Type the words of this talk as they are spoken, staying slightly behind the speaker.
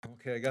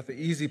Okay, I got the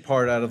easy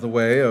part out of the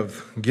way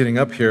of getting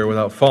up here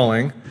without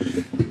falling.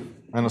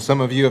 I know some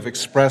of you have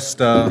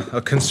expressed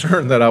a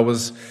concern that I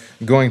was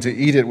going to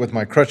eat it with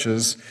my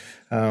crutches,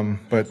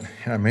 but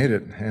I made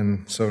it,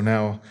 and so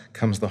now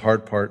comes the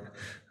hard part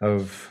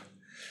of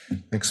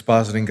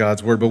expositing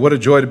God's Word. But what a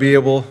joy to be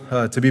able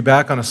to be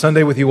back on a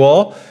Sunday with you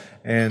all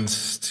and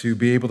to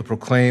be able to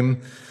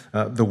proclaim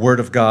the Word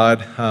of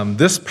God.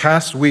 This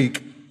past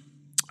week,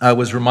 I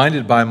was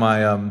reminded by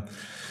my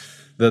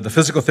the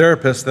physical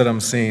therapist that I'm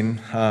seeing,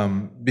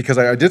 because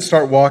I did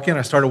start walking.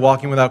 I started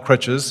walking without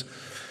crutches,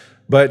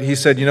 but he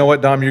said, you know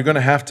what, Dom, you're going to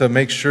have to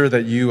make sure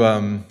that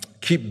you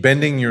keep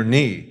bending your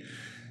knee.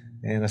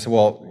 And I said,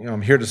 well,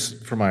 I'm here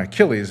for my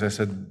Achilles. I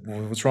said,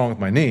 well, what's wrong with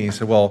my knee? He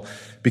said, well,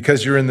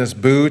 because you're in this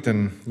boot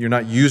and you're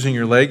not using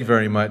your leg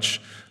very much,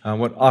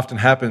 what often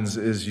happens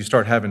is you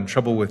start having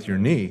trouble with your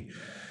knee.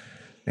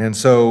 And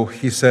so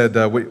he said,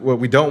 what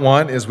we don't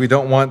want is we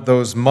don't want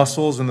those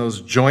muscles and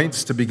those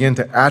joints to begin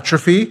to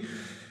atrophy,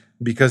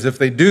 because if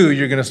they do,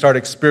 you're going to start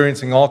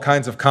experiencing all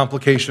kinds of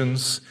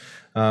complications,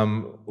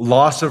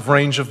 loss of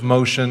range of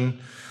motion,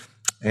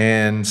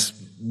 and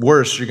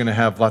worse, you're going to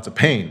have lots of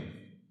pain.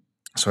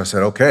 So I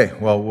said, okay,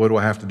 well, what do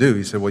I have to do?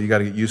 He said, well, you got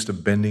to get used to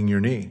bending your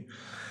knee.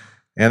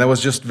 And that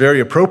was just very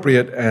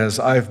appropriate as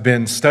I've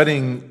been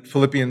studying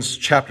Philippians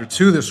chapter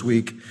 2 this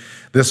week,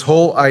 this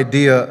whole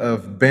idea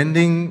of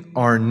bending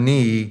our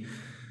knee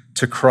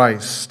to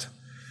Christ.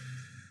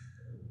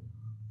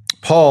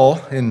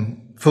 Paul,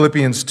 in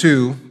Philippians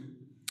 2,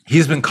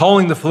 he's been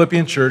calling the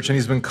Philippian church and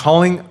he's been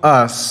calling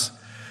us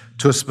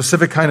to a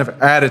specific kind of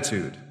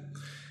attitude.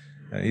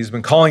 He's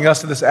been calling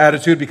us to this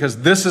attitude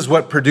because this is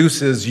what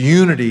produces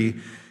unity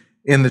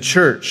in the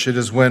church. It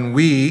is when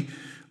we,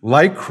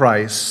 like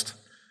Christ,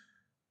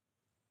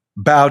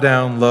 bow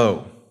down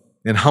low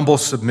in humble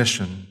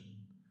submission.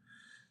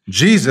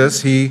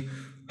 Jesus, he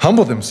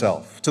humbled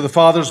himself to the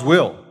Father's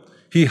will.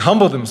 He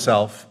humbled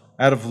himself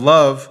out of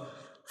love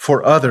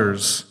for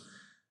others.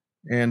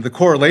 And the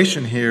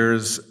correlation here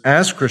is,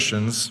 as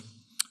Christians,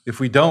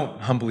 if we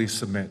don't humbly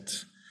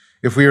submit,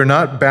 if we are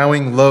not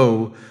bowing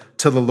low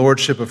to the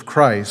lordship of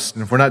Christ,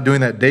 and if we're not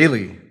doing that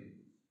daily,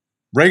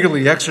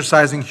 regularly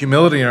exercising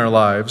humility in our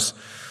lives,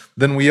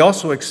 then we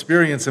also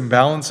experience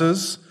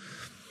imbalances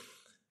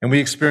and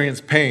we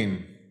experience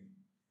pain.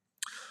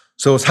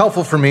 So it's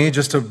helpful for me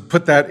just to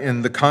put that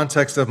in the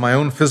context of my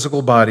own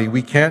physical body.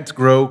 We can't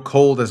grow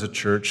cold as a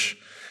church.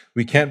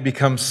 We can't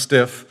become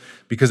stiff,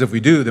 because if we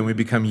do, then we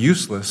become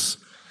useless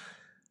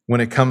when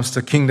it comes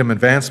to kingdom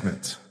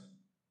advancement.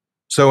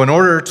 So in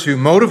order to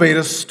motivate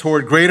us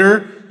toward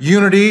greater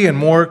unity and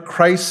more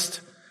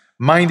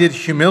Christ-minded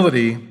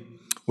humility,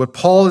 what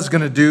Paul is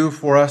going to do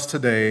for us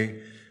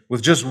today,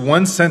 with just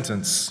one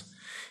sentence,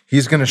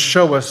 he's going to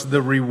show us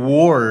the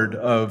reward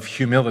of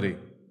humility.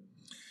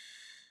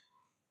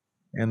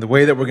 And the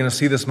way that we're going to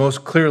see this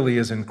most clearly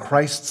is in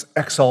Christ's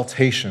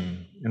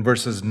exaltation in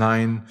verses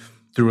 9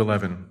 through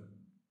 11.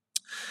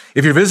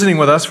 If you're visiting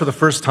with us for the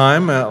first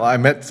time, I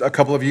met a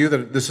couple of you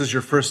that this is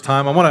your first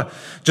time. I want to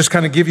just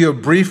kind of give you a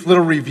brief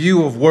little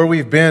review of where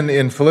we've been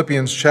in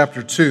Philippians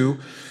chapter 2.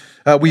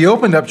 We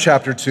opened up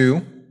chapter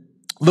 2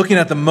 looking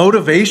at the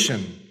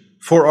motivation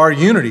for our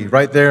unity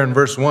right there in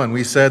verse 1.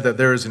 We said that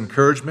there is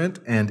encouragement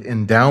and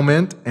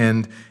endowment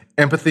and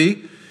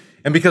empathy.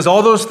 And because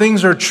all those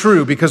things are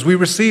true, because we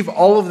receive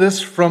all of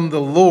this from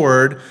the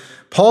Lord,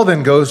 Paul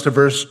then goes to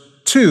verse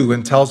 2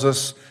 and tells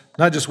us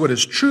not just what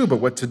is true, but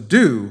what to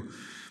do.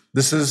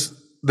 This is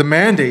the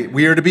mandate.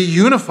 We are to be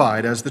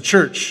unified as the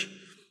church.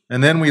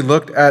 And then we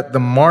looked at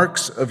the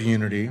marks of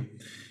unity.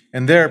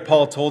 And there,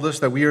 Paul told us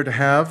that we are to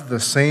have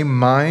the same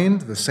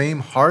mind, the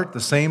same heart,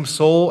 the same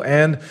soul,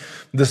 and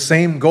the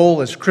same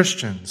goal as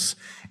Christians.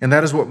 And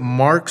that is what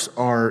marks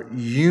our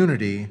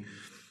unity.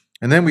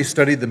 And then we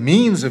studied the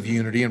means of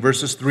unity in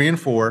verses 3 and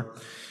 4.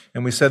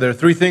 And we said there are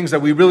three things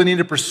that we really need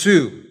to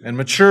pursue and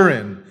mature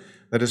in.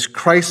 That is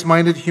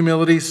Christ-minded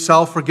humility,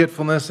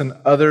 self-forgetfulness, and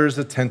others'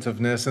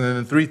 attentiveness. And then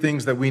the three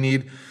things that we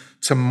need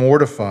to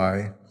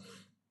mortify.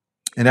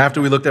 And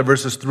after we looked at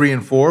verses 3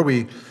 and 4,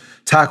 we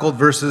tackled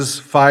verses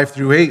 5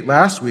 through 8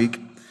 last week.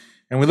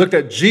 And we looked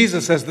at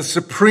Jesus as the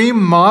supreme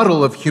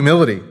model of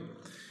humility.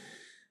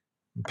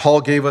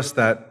 Paul gave us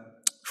that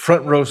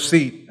front row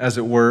seat, as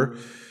it were,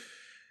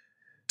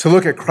 to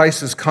look at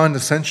Christ's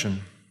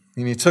condescension.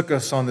 And he took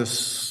us on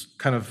this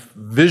kind of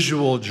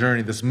visual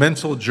journey, this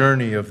mental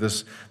journey of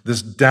this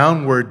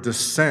downward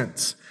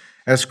descent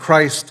as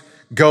Christ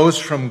goes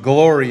from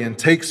glory and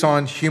takes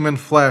on human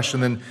flesh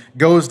and then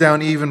goes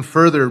down even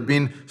further,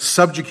 being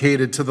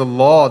subjugated to the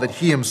law that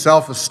he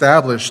himself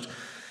established,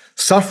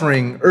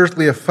 suffering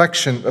earthly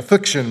affliction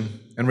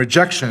and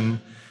rejection.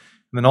 And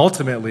then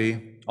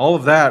ultimately, all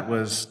of that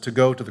was to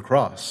go to the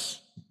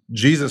cross.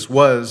 Jesus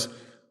was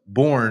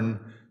born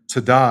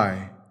to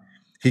die.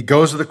 He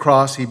goes to the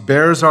cross, he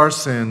bears our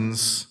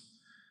sins,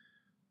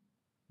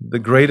 the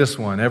greatest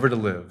one ever to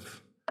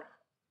live,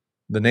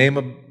 the name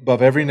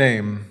above every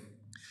name,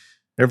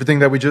 everything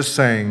that we just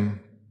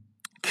sang,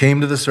 came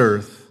to this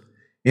earth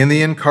in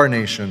the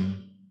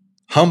incarnation,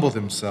 humbled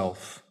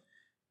himself,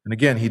 And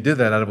again, he did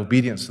that out of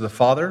obedience to the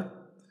Father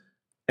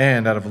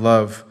and out of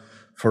love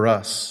for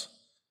us.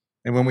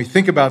 And when we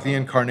think about the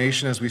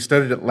incarnation, as we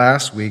studied it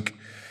last week,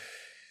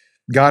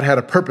 God had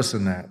a purpose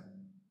in that.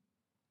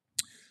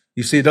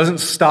 You see, it doesn't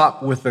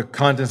stop with the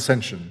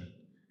condescension.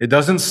 It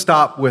doesn't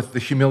stop with the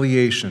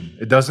humiliation.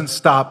 It doesn't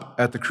stop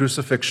at the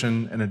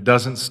crucifixion, and it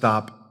doesn't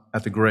stop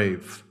at the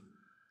grave.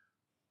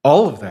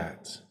 All of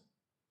that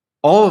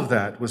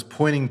was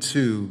pointing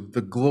to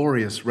the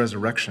glorious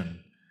resurrection.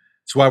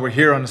 That's why we're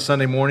here on a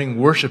Sunday morning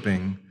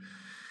worshiping.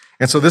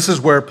 And so this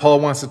is where Paul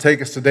wants to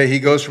take us today. He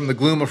goes from the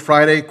gloom of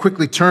Friday,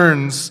 quickly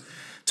turns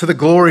to the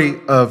glory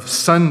of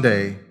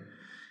Sunday.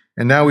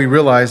 And now we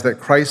realize that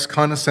Christ's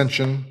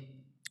condescension,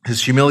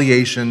 his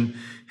humiliation,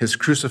 his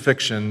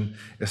crucifixion,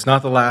 it's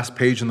not the last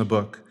page in the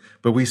book,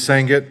 but we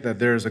sang it, that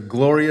there is a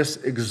glorious,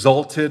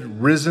 exalted,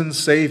 risen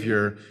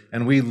Savior,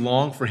 and we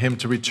long for him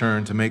to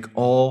return to make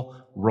all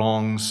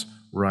wrongs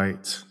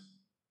right.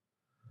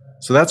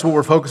 So that's what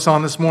we're focused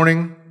on this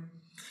morning.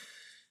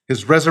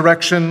 His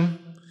resurrection,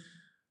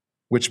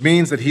 which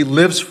means that he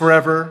lives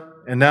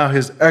forever, and now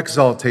his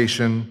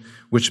exaltation,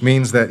 which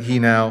means that he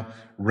now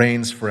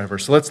reigns forever.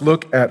 So let's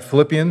look at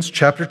Philippians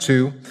chapter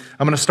 2.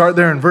 I'm going to start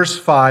there in verse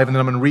 5, and then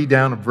I'm going to read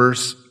down to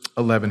verse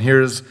 11.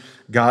 Here's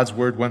God's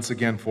word once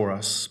again for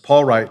us.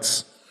 Paul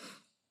writes,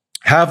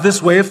 "Have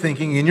this way of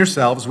thinking in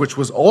yourselves, which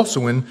was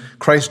also in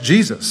Christ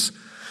Jesus,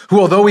 who,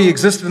 although he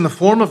existed in the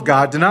form of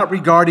God, did not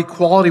regard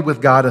equality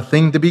with God a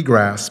thing to be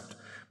grasped,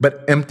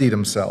 but emptied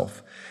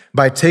himself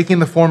by taking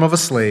the form of a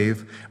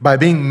slave, by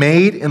being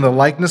made in the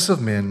likeness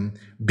of men,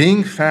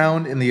 being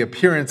found in the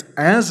appearance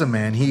as a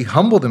man, he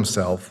humbled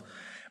himself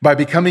by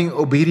becoming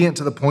obedient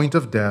to the point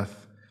of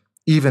death,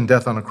 even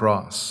death on a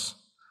cross.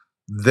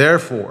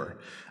 Therefore,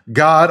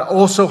 God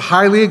also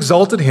highly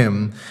exalted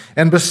him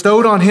and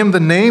bestowed on him the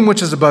name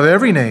which is above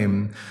every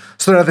name,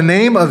 so that at the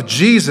name of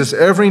Jesus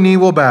every knee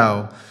will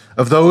bow,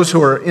 of those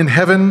who are in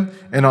heaven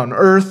and on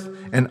earth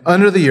and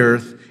under the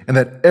earth, and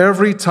that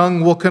every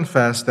tongue will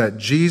confess that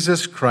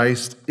Jesus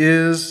Christ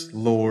is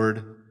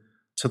Lord,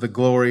 to the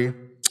glory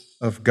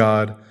of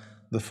God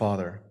the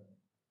Father."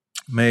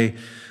 May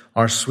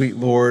our sweet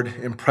Lord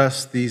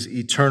impress these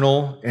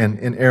eternal and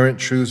inerrant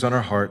truths on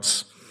our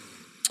hearts.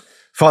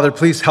 Father,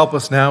 please help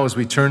us now as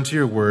we turn to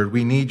your word.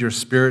 We need your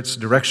Spirit's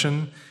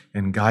direction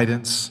and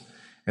guidance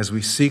as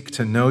we seek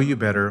to know you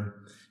better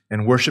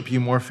and worship you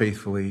more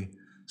faithfully.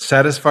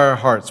 Satisfy our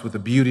hearts with the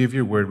beauty of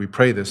your word. We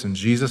pray this in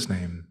Jesus'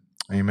 name.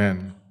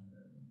 Amen.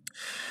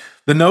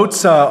 The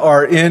notes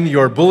are in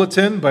your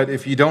bulletin, but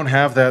if you don't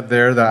have that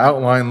there, the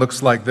outline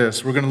looks like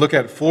this. We're going to look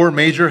at 4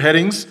 major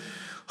headings,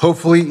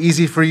 hopefully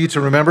easy for you to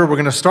remember. We're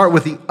going to start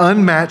with the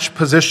unmatched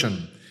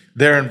position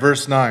there in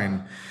verse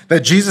 9,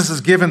 that Jesus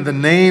is given the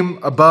name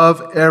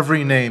above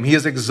every name. He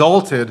is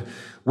exalted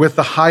with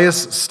the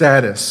highest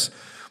status.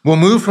 We'll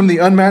move from the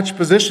unmatched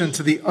position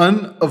to the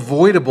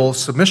unavoidable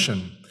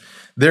submission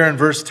there in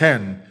verse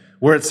 10,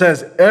 where it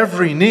says,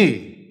 every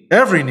knee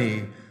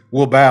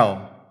will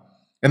bow.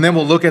 And then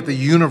we'll look at the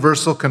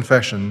universal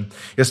confession.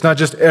 It's not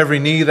just every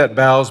knee that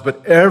bows,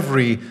 but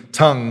every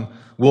tongue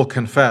will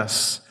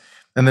confess.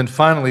 And then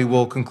finally,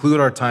 we'll conclude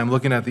our time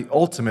looking at the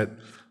ultimate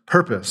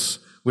purpose,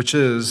 which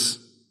is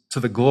to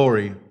the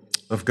glory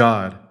of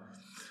God.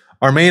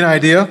 Our main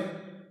idea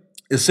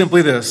is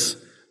simply this: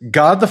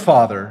 God the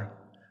Father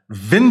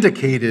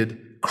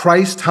vindicated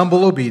Christ's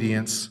humble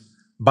obedience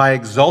by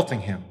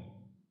exalting him.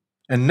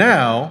 And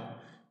now,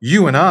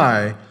 you and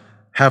I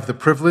have the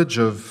privilege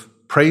of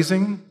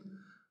praising,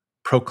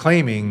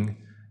 proclaiming,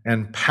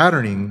 and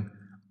patterning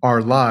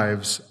our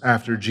lives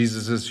after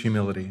Jesus'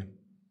 humility.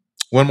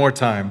 One more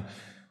time.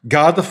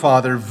 God the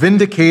Father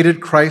vindicated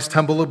Christ's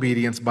humble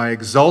obedience by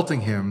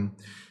exalting him,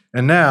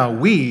 and now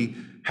we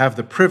have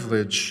the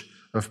privilege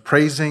of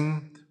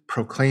praising,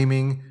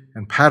 proclaiming,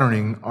 and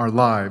patterning our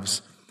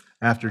lives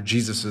after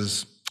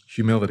Jesus'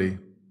 humility.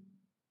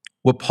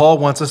 What Paul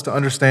wants us to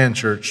understand,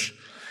 church,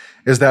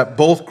 is that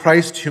both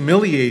Christ's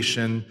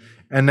humiliation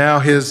and now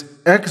his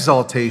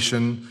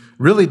exaltation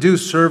really do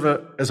serve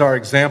as our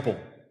example.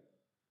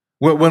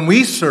 When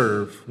we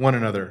serve one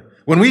another,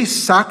 when we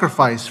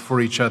sacrifice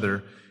for each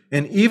other,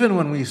 and even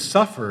when we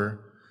suffer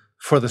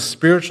for the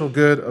spiritual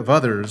good of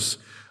others,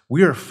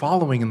 we are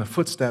following in the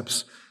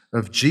footsteps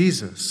of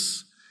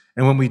Jesus.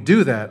 And when we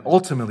do that,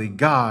 ultimately,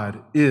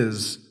 God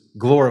is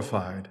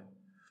glorified.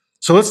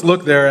 So let's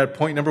look there at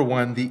point number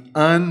 1, the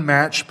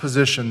unmatched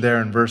position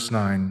there in verse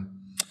 9.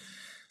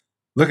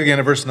 Look again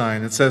at verse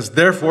 9. It says,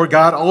 "Therefore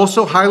God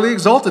also highly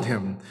exalted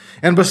him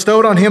and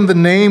bestowed on him the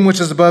name which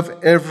is above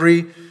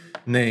every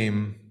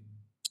name."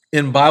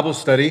 In Bible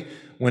study,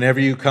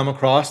 whenever you come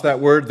across that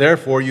word,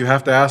 therefore, you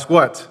have to ask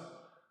what?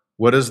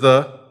 What is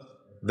the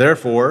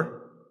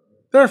therefore?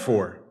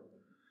 Therefore.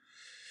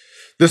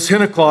 This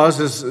hina clause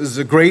is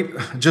a great,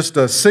 just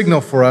a signal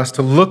for us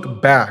to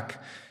look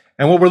back.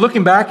 And what we're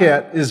looking back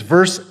at is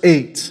verse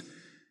 8.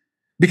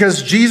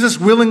 Because Jesus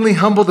willingly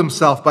humbled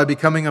himself by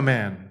becoming a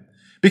man.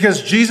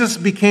 Because Jesus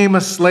became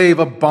a slave,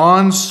 a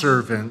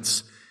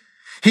bondservant.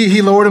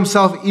 He lowered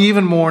himself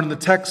even more, and the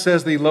text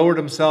says that he lowered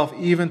himself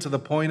even to the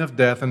point of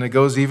death, and it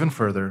goes even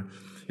further.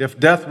 If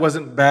death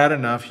wasn't bad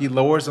enough, he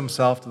lowers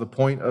himself to the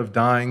point of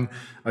dying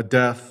a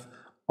death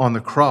on the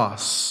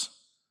cross.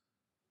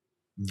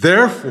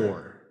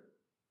 Therefore,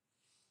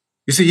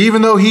 you see,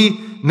 even though he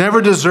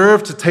never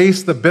deserved to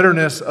taste the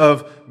bitterness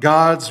of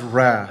God's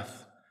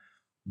wrath,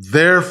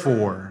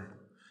 therefore,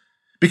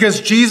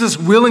 because Jesus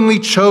willingly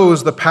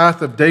chose the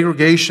path of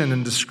degradation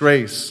and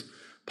disgrace,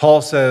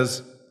 Paul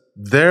says,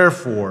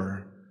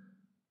 therefore,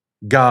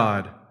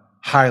 God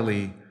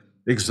highly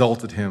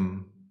exalted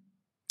him.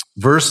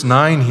 Verse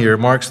 9 here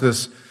marks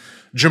this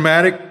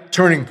dramatic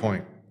turning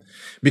point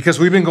because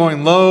we've been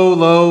going low,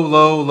 low,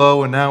 low,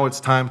 low, and now it's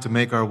time to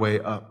make our way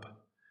up.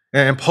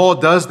 And Paul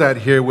does that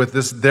here with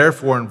this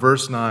therefore in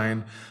verse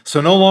 9.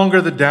 So no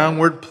longer the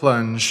downward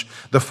plunge.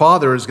 The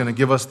Father is going to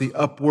give us the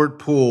upward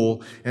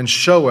pull and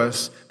show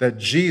us that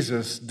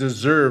Jesus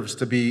deserves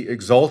to be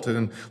exalted.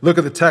 And look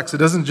at the text. It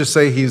doesn't just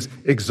say he's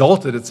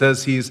exalted. It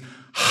says he's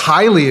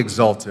highly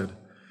exalted.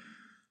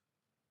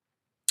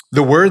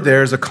 The word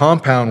there is a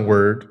compound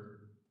word.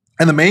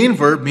 And the main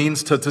verb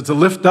means to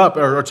lift up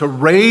or to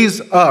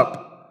raise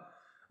up.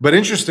 But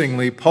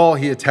interestingly, Paul,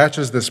 he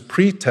attaches this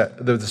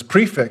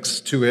prefix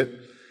to it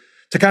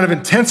to kind of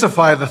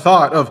intensify the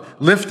thought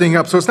of lifting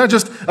up. So it's not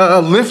just a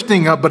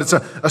lifting up, but it's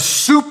a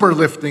super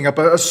lifting up,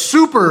 a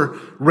super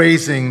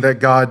raising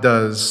that God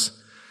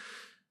does.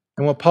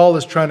 And what Paul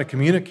is trying to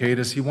communicate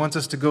is he wants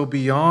us to go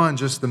beyond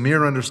just the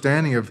mere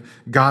understanding of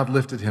God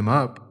lifted him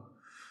up.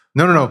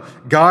 No.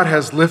 God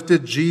has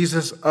lifted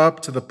Jesus up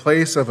to the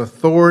place of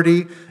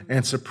authority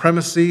and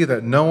supremacy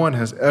that no one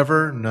has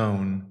ever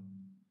known.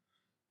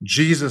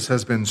 Jesus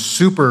has been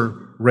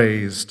super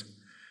raised.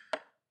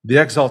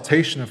 The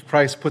exaltation of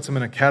Christ puts him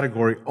in a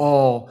category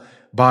all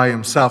by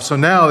himself. So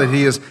now that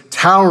he is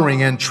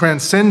towering and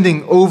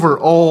transcending over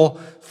all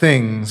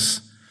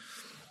things,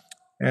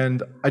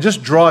 and I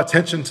just draw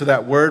attention to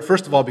that word,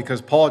 first of all,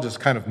 because Paul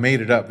just kind of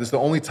made it up. This is the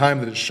only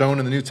time that it's shown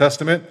in the New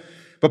Testament.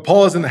 But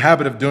Paul is in the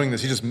habit of doing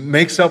this. He just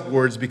makes up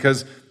words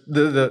because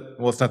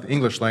it's not the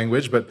English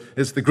language, but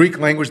it's the Greek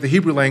language, the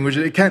Hebrew language.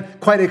 It can't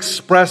quite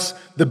express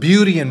the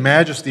beauty and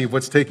majesty of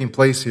what's taking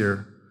place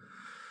here.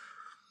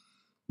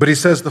 But he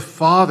says the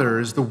Father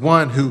is the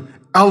one who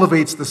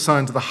elevates the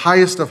Son to the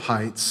highest of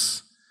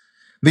heights.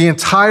 The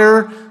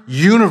entire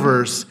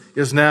universe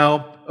is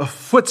now a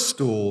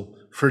footstool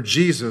for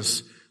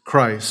Jesus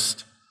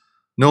Christ.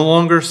 No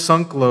longer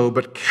sunk low,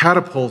 but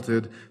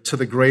catapulted to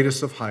the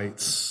greatest of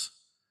heights.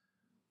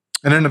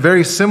 And in a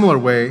very similar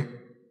way,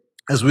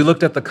 as we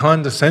looked at the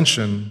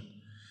condescension,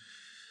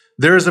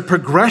 there is a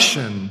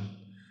progression,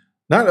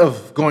 not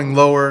of going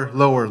lower,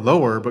 lower,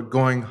 lower, but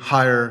going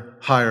higher,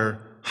 higher,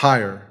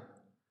 higher.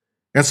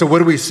 And so what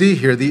do we see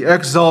here? The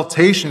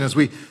exaltation, as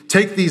we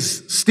take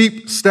these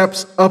steep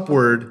steps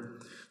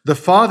upward, the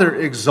Father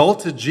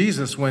exalted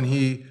Jesus when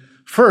he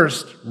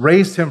first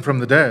raised him from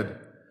the dead.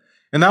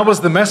 And that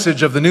was the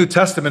message of the New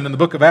Testament in the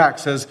book of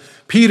Acts, as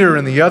Peter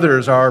and the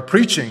others are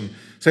preaching.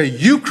 Say,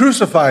 you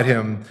crucified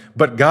him,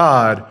 but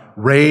God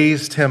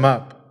raised him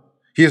up.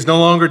 He is no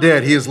longer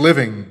dead, he is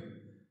living.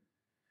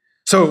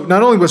 So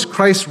not only was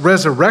Christ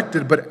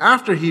resurrected, but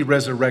after he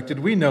resurrected,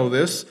 we know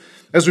this.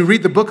 As we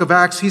read the book of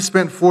Acts, he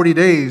spent 40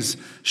 days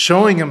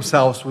showing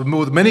himself with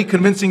many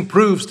convincing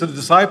proofs to the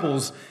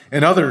disciples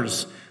and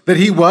others that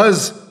he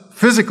was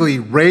physically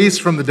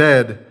raised from the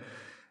dead.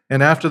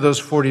 And after those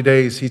 40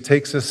 days, he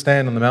takes his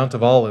stand on the Mount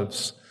of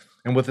Olives,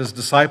 and with his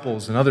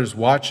disciples and others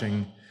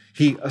watching,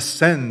 he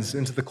ascends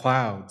into the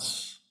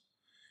clouds.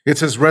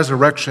 It's his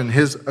resurrection,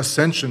 his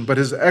ascension, but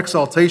his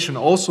exaltation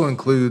also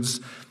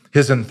includes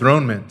his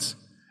enthronement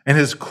and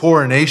his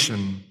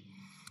coronation.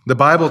 The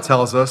Bible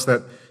tells us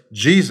that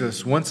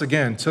Jesus once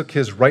again took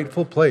his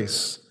rightful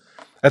place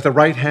at the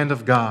right hand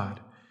of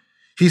God.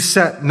 He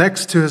sat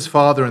next to his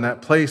Father in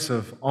that place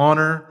of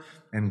honor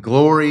and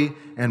glory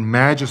and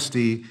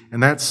majesty,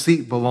 and that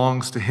seat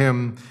belongs to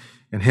him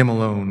and him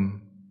alone.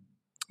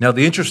 Now,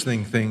 the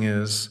interesting thing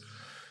is,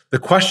 the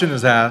question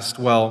is asked,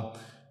 well,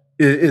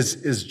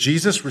 is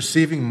Jesus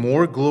receiving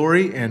more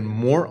glory and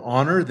more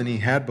honor than he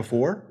had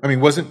before? I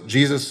mean, wasn't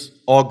Jesus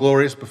all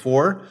glorious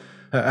before?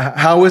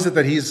 How is it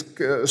that he's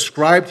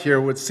ascribed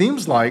here what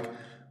seems like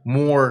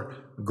more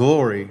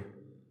glory?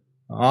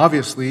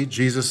 Obviously,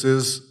 Jesus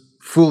is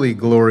fully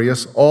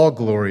glorious, all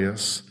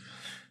glorious.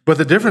 But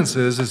the difference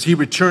is he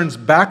returns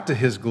back to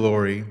his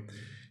glory.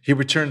 He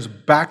returns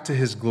back to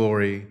his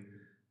glory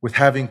with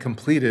having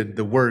completed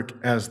the work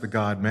as the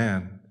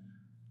God-man.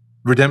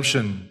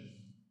 Redemption,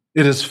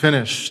 it is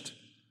finished.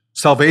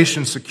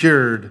 Salvation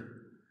secured.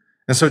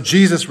 And so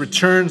Jesus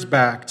returns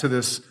back to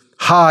this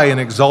high and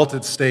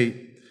exalted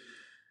state.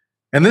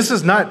 And this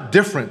is not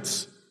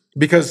different,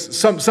 because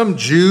some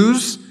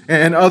Jews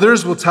and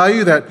others will tell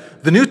you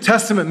that the New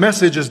Testament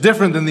message is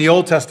different than the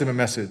Old Testament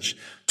message.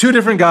 Two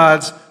different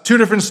gods, two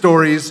different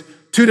stories,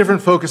 two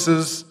different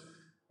focuses,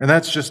 and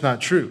that's just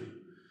not true.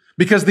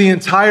 Because the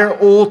entire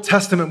Old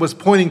Testament was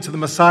pointing to the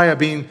Messiah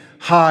being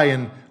high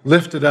and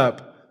lifted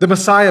up, the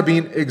Messiah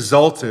being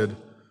exalted.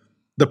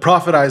 The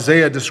prophet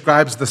Isaiah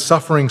describes the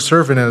suffering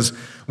servant as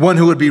one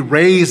who would be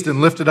raised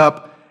and lifted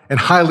up and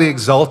highly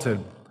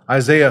exalted.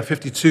 Isaiah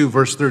 52,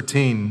 verse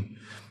 13.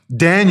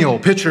 Daniel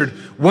pictured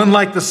one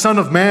like the Son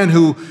of Man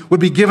who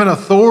would be given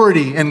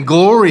authority and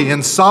glory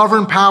and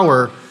sovereign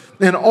power,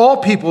 and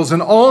all peoples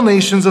and all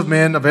nations of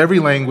men of every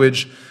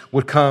language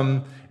would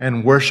come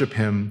and worship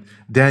him.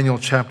 Daniel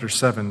chapter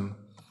 7.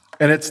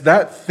 And it's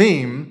that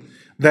theme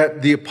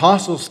that the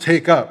apostles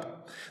take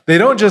up. They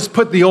don't just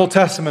put the Old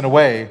Testament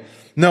away.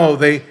 No,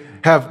 they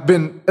have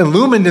been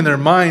illumined in their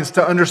minds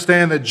to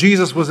understand that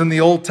Jesus was in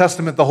the Old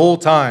Testament the whole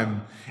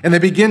time. And they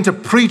begin to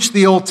preach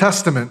the Old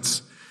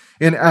Testament.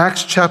 In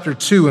Acts chapter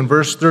 2 and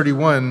verse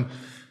 31,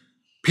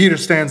 Peter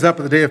stands up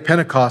at the day of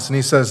Pentecost and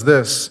he says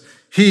this,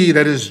 "He,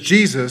 that is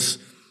Jesus,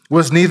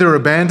 was neither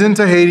abandoned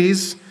to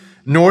Hades,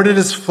 nor did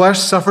his flesh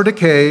suffer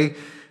decay.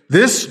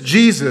 This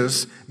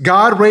Jesus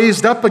God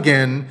raised up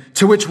again,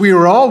 to which we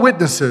are all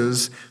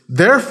witnesses.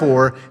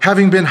 Therefore,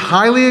 having been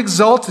highly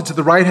exalted to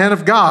the right hand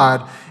of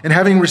God, and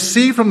having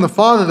received from the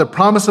Father the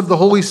promise of the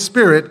Holy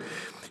Spirit,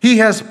 he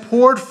has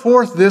poured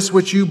forth this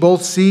which you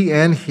both see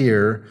and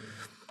hear.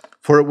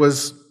 For it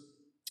was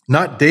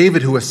not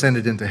David who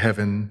ascended into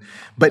heaven,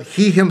 but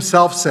he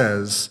himself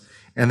says,"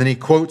 and then he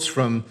quotes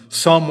from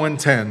Psalm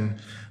 110,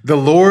 "The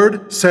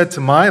Lord said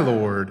to my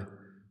Lord,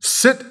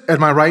 sit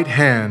at my right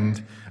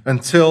hand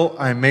until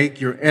I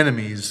make your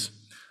enemies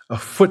a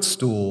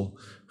footstool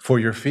for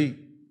your feet."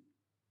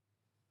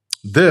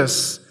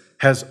 This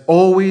has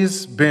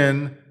always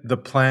been the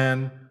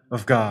plan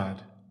of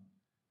God.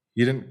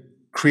 He didn't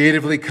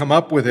creatively come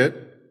up with it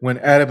when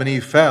Adam and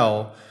Eve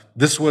fell.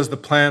 This was the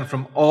plan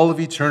from all of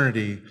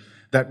eternity,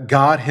 that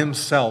God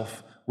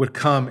himself would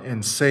come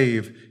and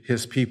save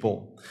his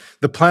people.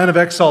 The plan of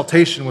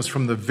exaltation was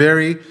from the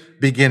very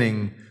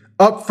beginning.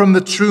 Up from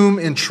the tomb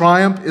in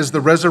triumph is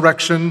the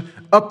resurrection.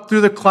 Up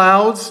through the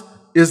clouds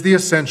is the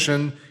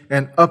ascension.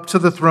 And up to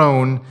the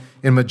throne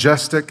in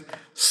majestic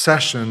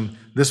session.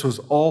 This was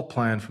all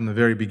planned from the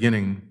very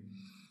beginning.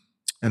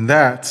 And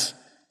that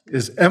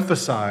is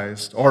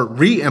emphasized or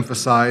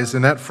re-emphasized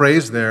in that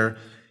phrase there.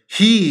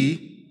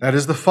 He, that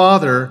is the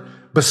Father,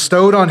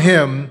 bestowed on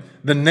him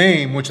the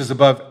name which is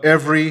above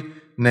every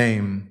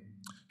name.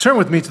 Turn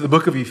with me to the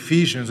book of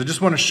Ephesians. I just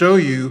want to show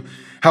you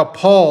how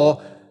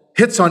Paul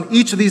hits on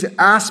each of these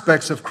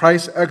aspects of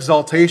Christ's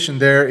exaltation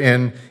there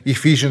in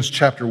Ephesians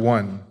chapter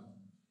 1.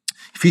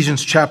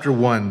 Ephesians chapter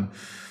 1.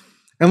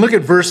 And look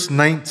at verse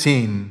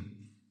 19.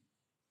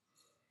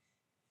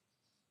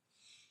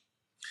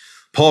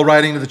 Paul,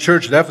 writing to the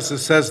church at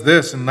Ephesus, says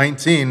this in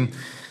 19,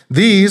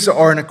 "These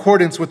are in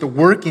accordance with the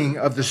working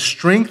of the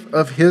strength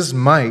of his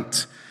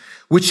might,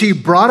 which he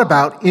brought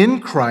about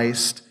in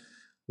Christ."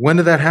 When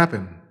did that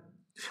happen?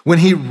 When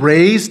he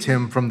raised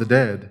him from the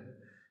dead.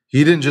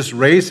 He didn't just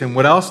raise him.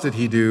 What else did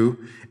he do?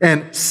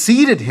 And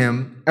seated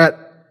him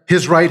at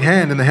his right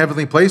hand in the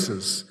heavenly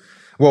places.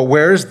 Well,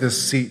 where is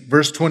this seat?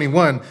 Verse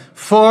 21,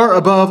 "Far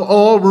above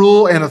all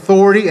rule and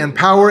authority and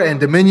power and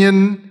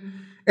dominion,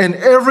 and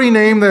every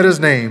name that is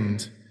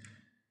named."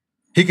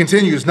 He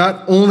continues,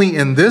 "Not only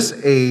in this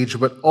age,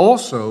 but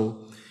also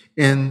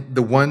in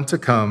the one to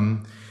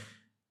come.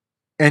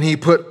 And he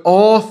put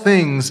all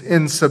things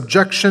in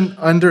subjection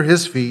under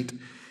his feet,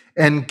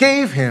 and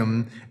gave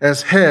him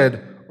as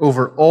head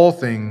over all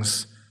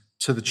things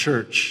to the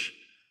church."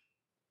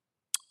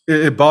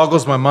 It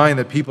boggles my mind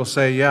that people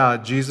say, yeah,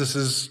 Jesus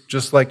is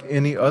just like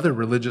any other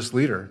religious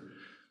leader.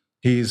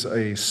 He's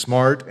a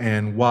smart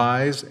and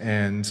wise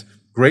and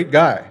great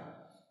guy.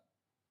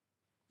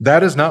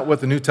 That is not what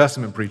the New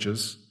Testament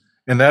preaches,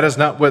 and that is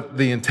not what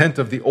the intent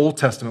of the Old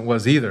Testament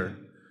was either.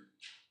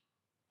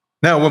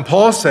 Now, when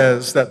Paul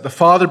says that the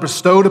Father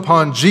bestowed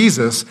upon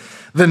Jesus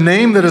the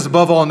name that is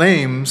above all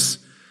names,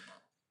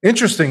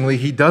 interestingly,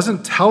 he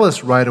doesn't tell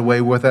us right away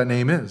what that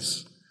name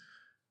is.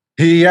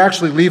 He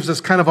actually leaves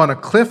us kind of on a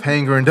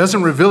cliffhanger and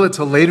doesn't reveal it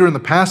till later in the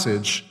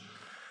passage.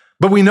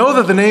 But we know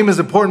that the name is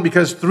important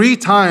because 3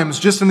 times,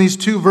 just in these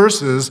 2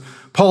 verses,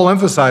 Paul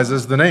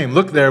emphasizes the name.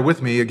 Look there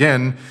with me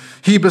again.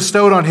 He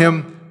bestowed on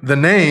him the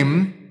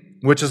name,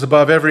 which is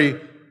above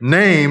every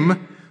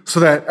name, so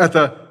that at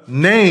the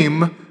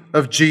name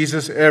of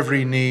Jesus,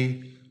 every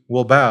knee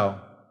will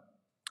bow.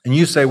 And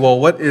you say, well,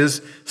 what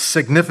is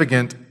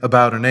significant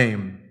about a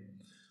name?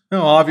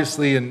 Now,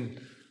 obviously, in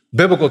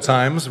biblical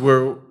times,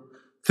 we're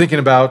thinking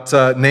about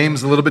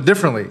names a little bit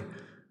differently.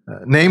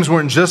 Names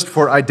weren't just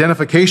for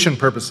identification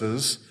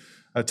purposes.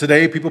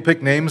 Today, people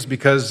pick names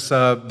because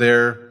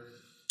they're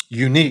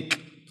unique.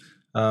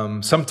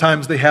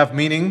 Sometimes they have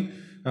meaning.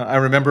 I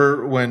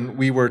remember when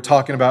we were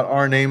talking about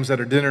our names at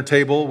our dinner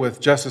table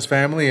with Jess's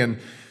family, and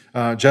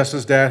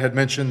Jess's dad had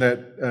mentioned that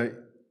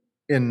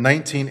in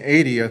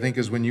 1980, I think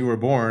is when you were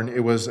born,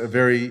 it was a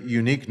very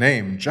unique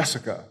name,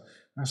 Jessica.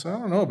 I said, I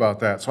don't know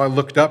about that. So I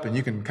looked up, and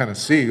you can kind of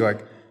see,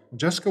 like,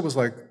 Jessica was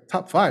like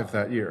top 5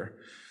 that year.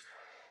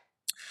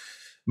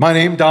 My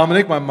name,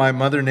 Dominic, my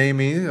mother named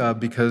me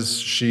because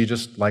she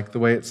just liked the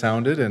way it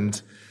sounded and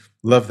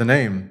loved the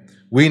name.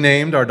 We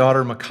named our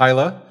daughter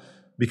Michaela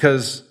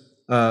because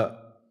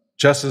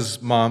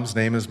Jess's mom's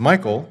name is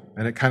Michael,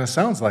 and it kind of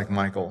sounds like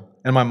Michael.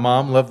 And my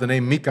mom loved the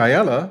name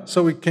Michaela,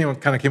 so we came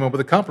up with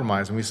a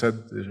compromise, and we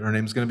said her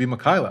name's going to be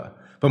Michaela.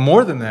 But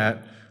more than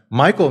that,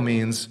 Michael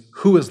means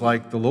who is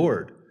like the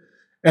Lord.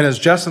 And as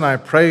Jess and I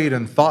prayed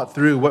and thought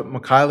through what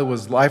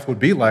Michaela's life would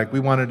be like, we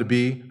wanted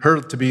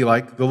her to be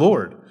like the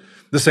Lord.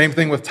 The same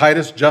thing with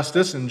Titus,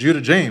 Justice, and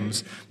Judah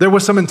James. There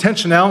was some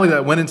intentionality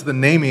that went into the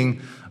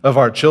naming of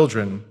our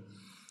children.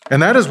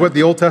 And that is what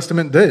the Old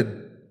Testament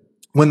did.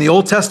 When the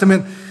Old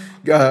Testament,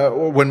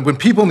 when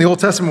people in the Old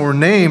Testament were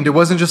named, it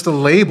wasn't just a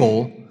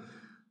label,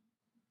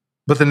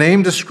 but the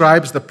name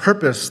describes the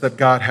purpose that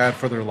God had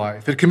for their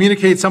life. It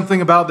communicates something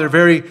about their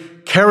very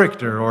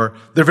character or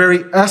their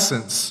very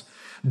essence.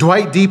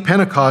 Dwight D.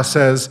 Pentecost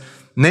says,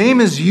 name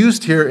is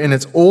used here in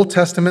its Old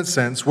Testament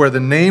sense where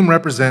the name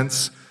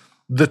represents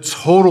the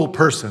total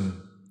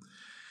person.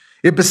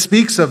 It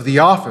bespeaks of the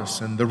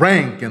office and the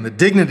rank and the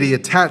dignity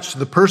attached to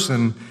the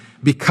person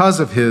because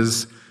of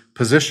his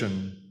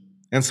position.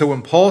 And so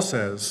when Paul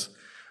says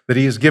that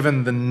he is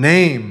given the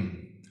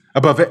name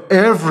above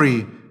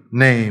every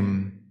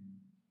name,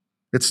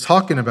 it's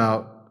talking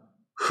about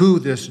who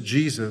this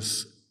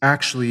Jesus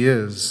actually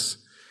is.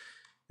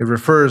 It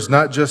refers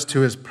not just to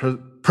his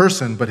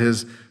person, but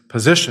his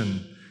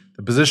position,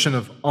 the position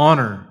of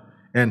honor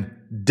and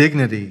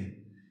dignity.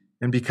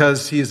 And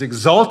because he is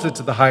exalted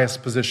to the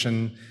highest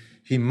position,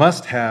 he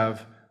must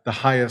have the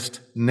highest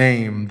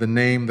name, the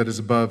name that is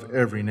above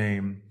every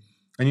name.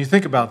 And you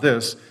think about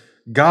this,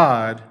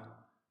 God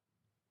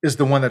is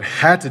the one that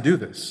had to do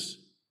this.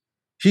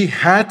 He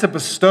had to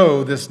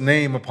bestow this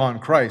name upon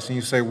Christ. And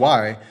you say,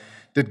 why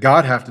did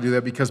God have to do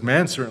that? Because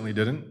man certainly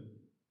didn't.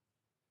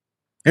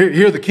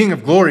 Here the King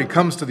of Glory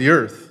comes to the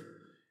earth,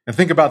 and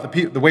think about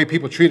the way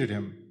people treated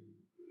him.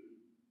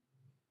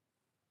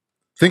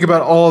 Think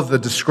about all of the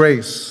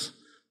disgrace,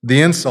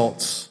 the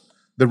insults,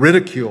 the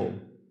ridicule,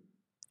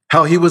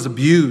 how he was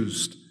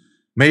abused,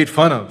 made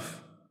fun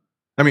of.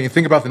 I mean,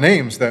 think about the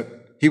names that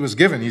he was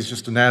given. He's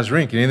just a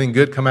Nazarene. Can anything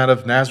good come out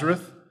of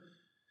Nazareth?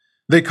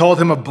 They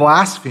called him a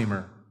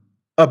blasphemer,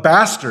 a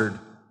bastard,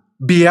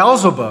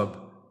 Beelzebub.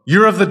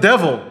 You're of the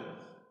devil.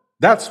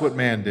 That's what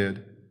man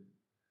did.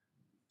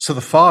 So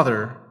the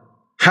Father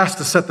has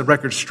to set the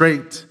record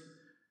straight.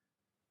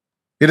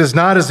 It is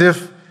not as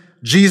if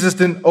Jesus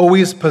didn't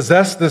always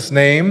possess this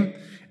name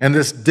and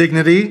this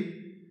dignity,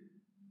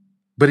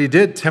 but he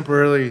did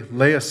temporarily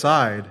lay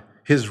aside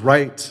his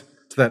right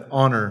to that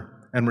honor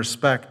and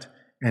respect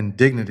and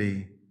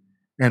dignity.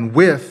 And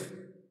with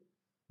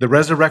the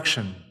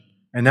resurrection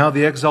and now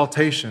the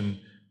exaltation,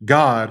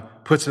 God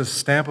puts his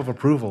stamp of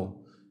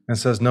approval and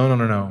says,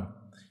 no.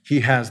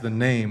 He has the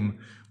name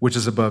which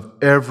is above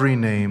every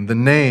name, the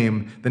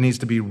name that needs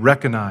to be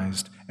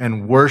recognized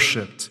and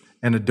worshiped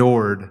and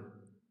adored.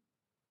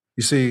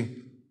 You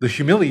see, the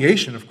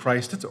humiliation of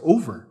Christ, it's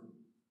over.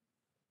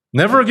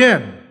 Never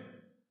again.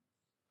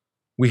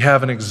 We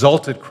have an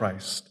exalted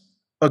Christ,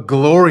 a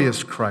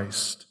glorious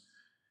Christ.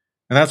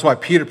 And that's why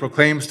Peter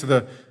proclaims to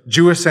the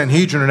Jewish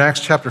Sanhedrin in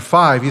Acts chapter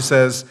 5, he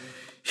says,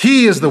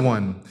 he is the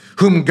one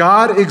whom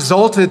God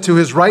exalted to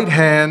his right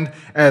hand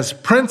as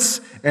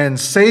Prince and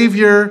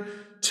Savior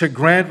to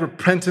grant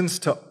repentance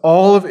to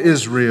all of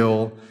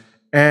Israel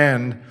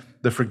and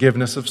the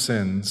forgiveness of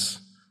sins.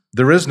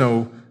 There is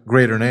no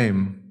greater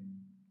name.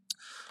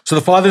 So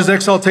the Father's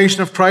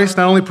exaltation of Christ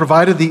not only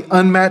provided the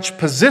unmatched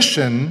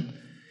position,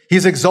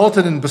 he's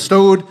exalted and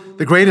bestowed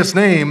the greatest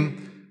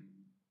name,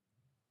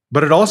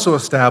 but it also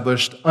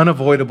established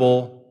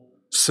unavoidable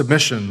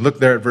submission. Look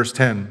there at verse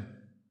 10.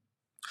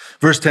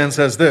 Verse 10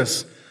 says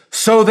this,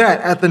 so that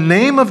at the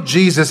name of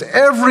Jesus,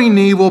 every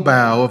knee will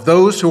bow of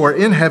those who are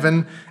in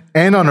heaven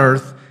and on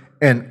earth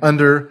and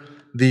under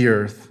the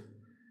earth.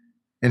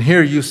 And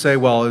here you say,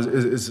 well,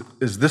 is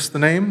this the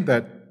name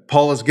that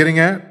Paul is getting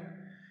at?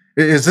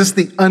 Is this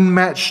the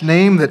unmatched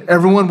name that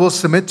everyone will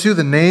submit to,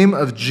 the name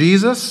of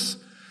Jesus?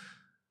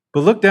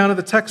 But look down at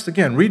the text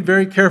again. Read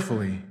very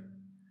carefully.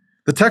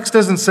 The text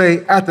doesn't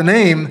say at the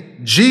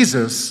name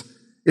Jesus.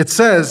 It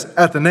says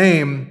at the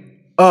name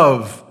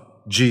of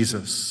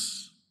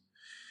Jesus.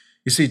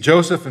 You see,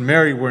 Joseph and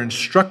Mary were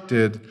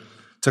instructed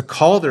to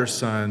call their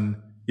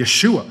son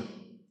Yeshua.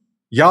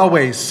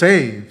 Yahweh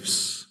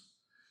saves.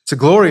 It's a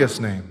glorious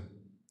name.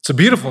 It's a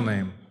beautiful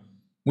name.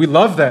 We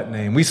love that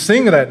name. We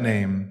sing that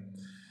name.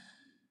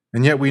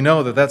 And yet we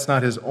know that that's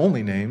not his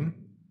only name.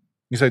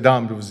 You say,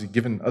 Dom, was he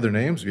given other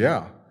names?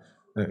 Yeah.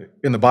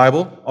 In the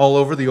Bible, all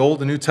over the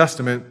Old and New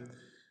Testament,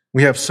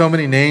 we have so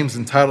many names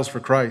and titles for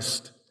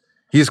Christ.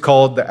 He's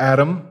called the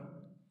Adam,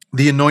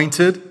 the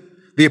Anointed,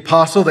 the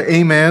Apostle, the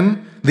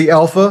Amen, the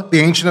Alpha, the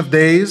Ancient of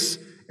Days,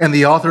 and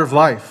the Author of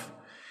Life.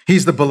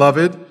 He's the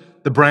Beloved,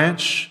 the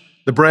Branch,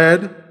 the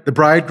Bread, the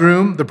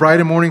Bridegroom, the Bright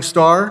and Morning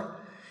Star.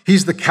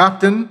 He's the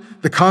Captain,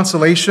 the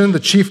Consolation, the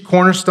Chief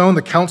Cornerstone,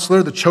 the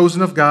Counselor, the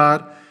Chosen of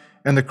God,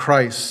 and the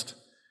Christ.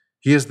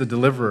 He is the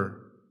Deliverer,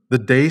 the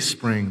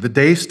Dayspring, the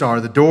Day Star,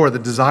 the Door, the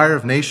Desire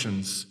of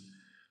Nations.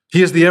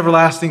 He is the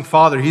Everlasting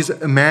Father. He's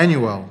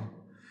Emmanuel.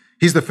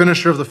 He's the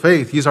Finisher of the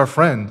Faith. He's our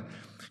friend.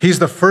 He's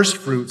the first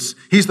fruits.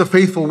 He's the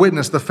faithful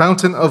witness, the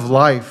fountain of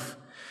life.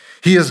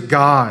 He is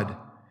God.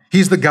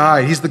 He's the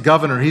guide. He's the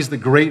governor. He's the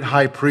great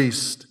high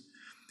priest.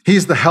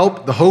 He's the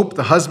help, the hope,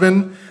 the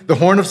husband, the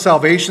horn of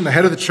salvation, the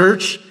head of the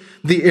church,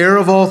 the heir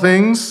of all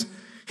things.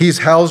 He's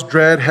hell's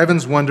dread,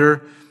 heaven's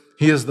wonder.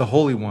 He is the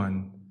Holy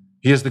One.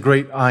 He is the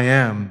great I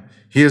am.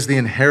 He is the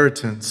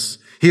inheritance.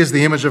 He is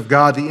the image of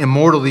God, the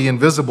immortal, the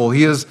invisible.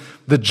 He is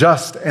the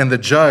just and the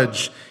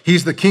judge.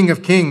 He's the King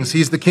of kings.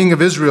 He's the King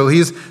of Israel.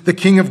 He's the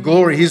King of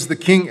glory. He's the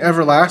King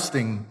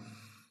everlasting.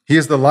 He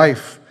is the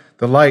life,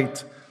 the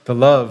light, the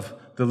love,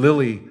 the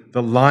lily,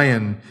 the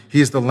lion.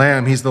 He is the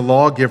lamb. He's the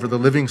lawgiver, the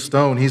living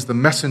stone. He's the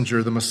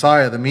messenger, the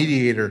Messiah, the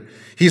mediator.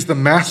 He's the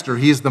master.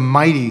 He is the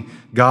mighty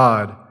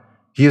God.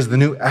 He is the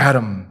new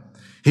Adam.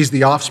 He's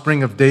the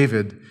offspring of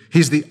David.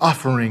 He's the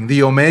offering,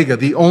 the Omega,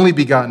 the only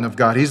begotten of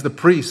God. He's the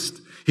priest.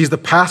 He's the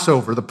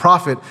Passover, the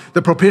prophet,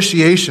 the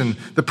propitiation,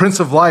 the Prince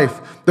of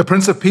Life, the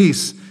Prince of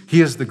Peace.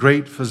 He is the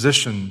great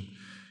physician.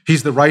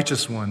 He's the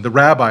righteous one, the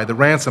rabbi, the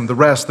ransom, the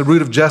rest, the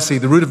root of Jesse,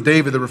 the root of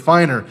David, the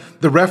refiner,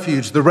 the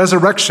refuge, the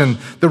resurrection,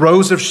 the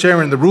rose of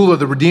Sharon, the ruler,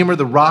 the redeemer,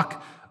 the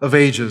rock of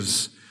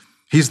ages.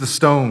 He's the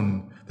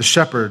stone, the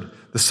shepherd,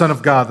 the Son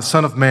of God, the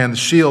Son of Man, the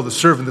shield, the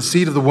servant, the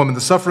seed of the woman,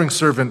 the suffering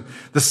servant,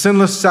 the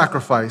sinless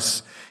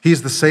sacrifice. He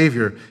is the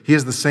Savior. He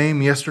is the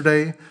same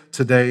yesterday,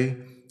 today,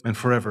 and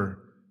forever.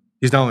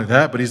 He's not only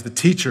that, but he's the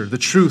teacher, the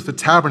truth, the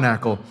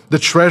tabernacle, the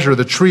treasure,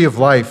 the tree of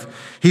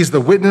life. He's the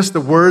witness,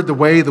 the word, the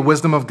way, the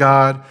wisdom of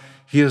God.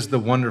 He is the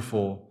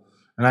wonderful.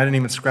 And I didn't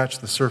even scratch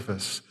the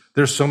surface.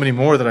 There's so many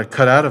more that I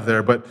cut out of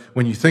there, but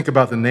when you think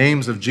about the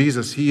names of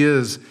Jesus, he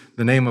is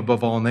the name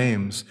above all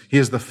names. He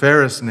is the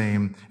fairest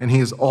name, and he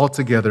is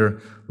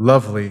altogether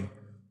lovely.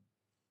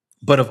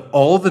 But of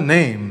all the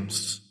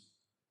names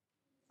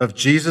of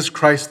Jesus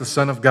Christ, the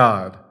Son of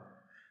God,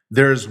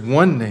 there is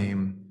one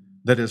name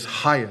that is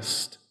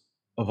highest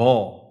of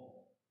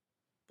all.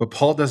 But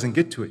Paul doesn't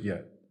get to it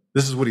yet.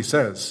 This is what he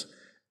says.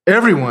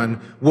 Everyone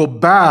will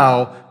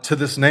bow to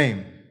this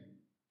name.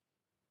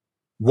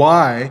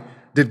 Why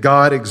did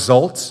God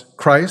exalt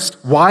Christ?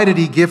 Why did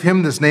he give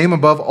him this name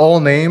above all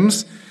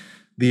names?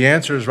 The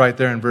answer is right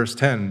there in verse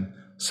 10.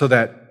 So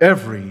that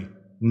every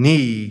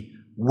knee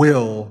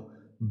will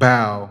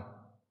bow.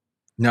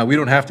 Now, we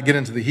don't have to get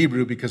into the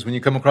Hebrew because when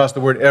you come across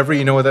the word every,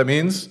 you know what that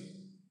means?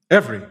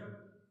 Every.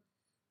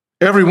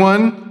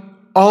 Everyone,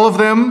 all of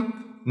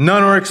them,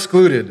 none are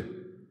excluded.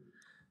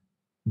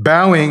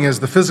 Bowing is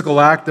the physical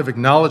act of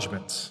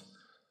acknowledgement.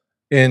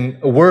 In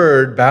a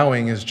word,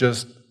 bowing is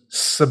just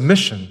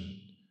submission.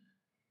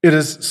 It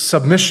is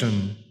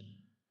submission.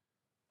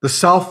 The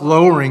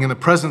self-lowering in the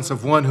presence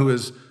of one who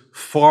is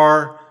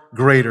far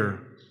greater.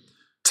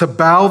 To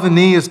bow the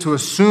knee is to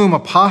assume a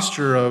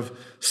posture of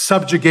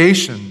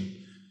subjugation,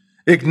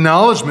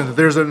 acknowledgement that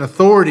there's an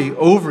authority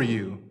over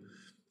you.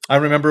 I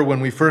remember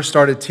when we first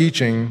started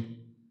teaching,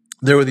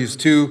 there were these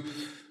two,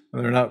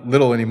 they're not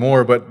little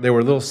anymore, but they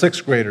were little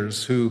sixth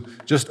graders who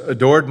just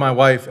adored my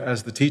wife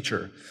as the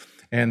teacher.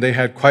 And they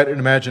had quite an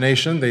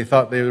imagination. They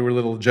thought they were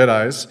little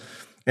Jedis,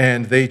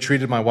 and they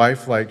treated my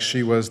wife like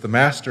she was the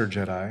master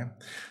Jedi.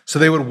 So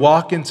they would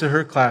walk into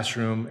her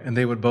classroom, and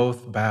they would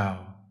both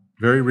bow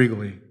very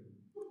regally.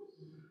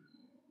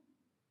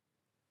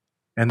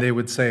 And they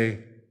would say,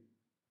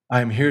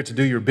 "I am here to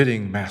do your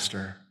bidding,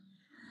 Master."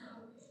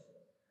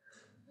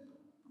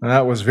 And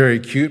that was very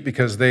cute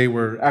because they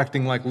were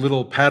acting like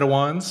little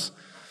Padawans.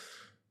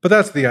 But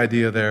that's the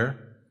idea there.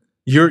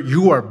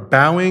 You are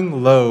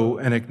bowing low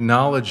and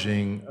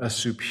acknowledging a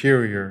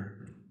superior.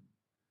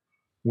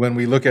 When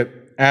we look at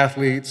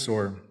athletes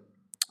or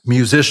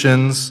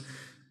musicians,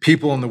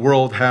 people in the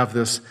world have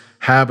this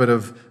habit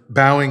of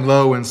bowing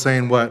low and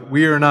saying what?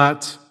 We are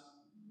not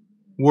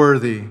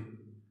worthy.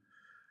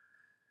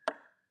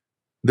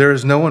 There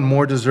is no one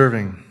more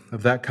deserving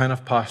of that kind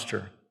of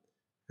posture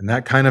and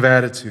that kind of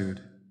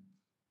attitude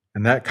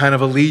and that kind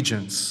of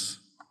allegiance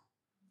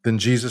than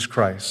Jesus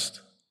Christ.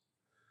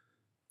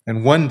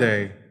 And one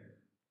day,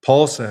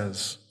 Paul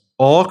says,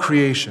 all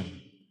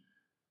creation,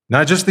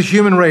 not just the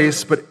human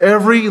race, but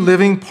every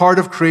living part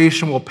of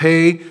creation will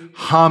pay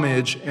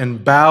homage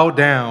and bow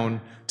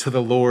down to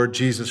the Lord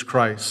Jesus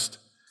Christ.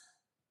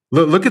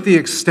 Look at the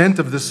extent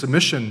of this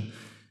submission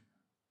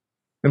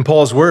in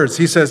Paul's words.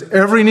 He says,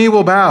 every knee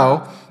will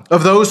bow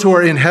of those who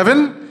are in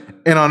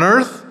heaven and on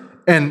earth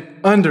and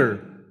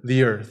under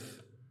the earth.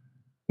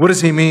 What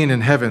does he mean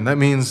in heaven? That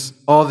means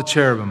all the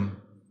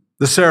cherubim,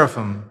 the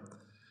seraphim,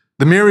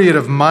 the myriad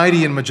of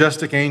mighty and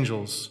majestic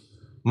angels,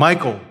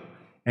 Michael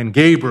and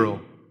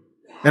Gabriel,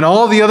 and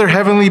all the other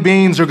heavenly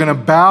beings are going to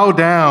bow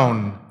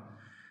down.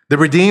 The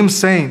redeemed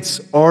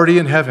saints already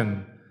in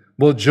heaven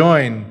will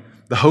join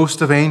the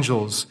host of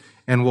angels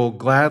and will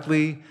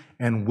gladly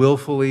and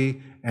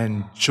willfully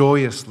and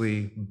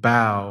joyously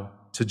bow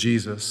to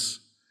Jesus.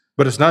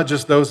 But it's not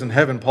just those in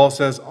heaven. Paul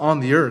says on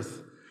the earth.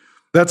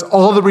 That's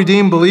all the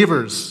redeemed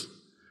believers.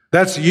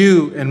 That's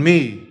you and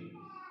me.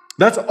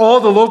 That's all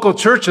the local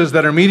churches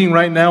that are meeting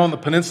right now on the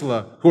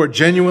peninsula who are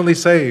genuinely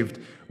saved.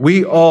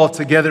 We all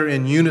together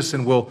in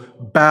unison will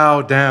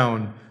bow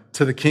down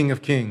to the King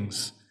of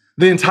Kings.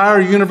 The entire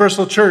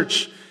universal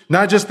church,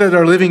 not just that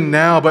are living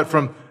now, but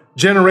from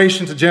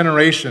generation to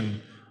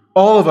generation,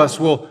 all of us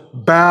will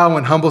bow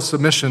in humble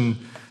submission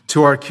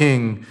to our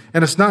King.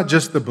 And it's not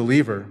just the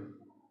believer.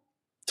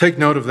 Take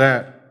note of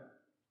that.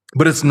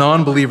 But it's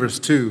non-believers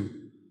too.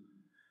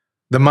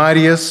 The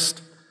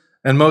mightiest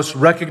and most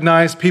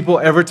recognized people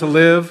ever to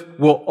live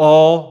will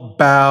all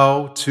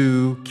bow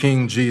to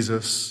King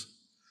Jesus.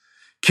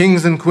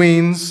 Kings and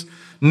queens,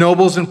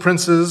 nobles and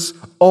princes,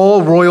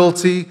 all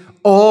royalty,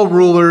 all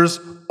rulers,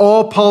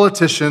 all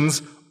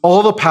politicians,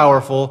 all the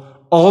powerful,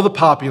 all the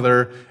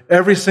popular,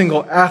 every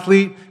single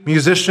athlete,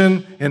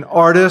 musician, and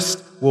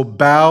artist will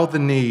bow the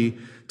knee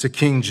to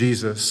King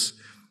Jesus.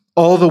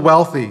 All the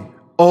wealthy,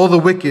 all the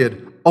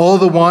wicked, all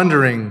the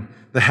wandering,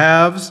 the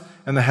haves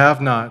and the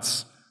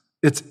have-nots.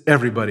 It's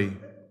everybody.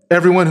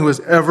 Everyone who has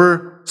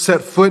ever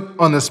set foot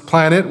on this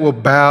planet will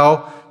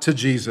bow to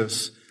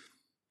Jesus.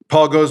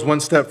 Paul goes one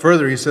step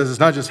further. He says it's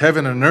not just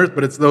heaven and earth,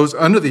 but it's those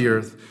under the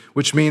earth,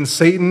 which means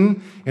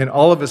Satan and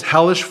all of his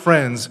hellish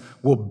friends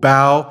will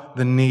bow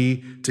the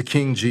knee to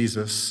King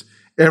Jesus.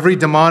 Every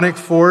demonic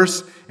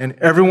force and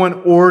everyone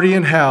already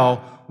in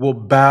hell will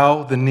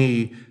bow the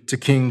knee to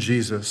King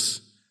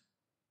Jesus.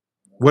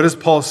 What is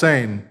Paul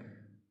saying?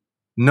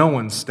 No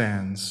one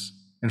stands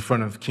in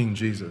front of King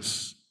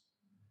Jesus.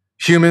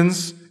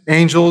 Humans,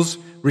 angels,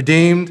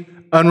 redeemed,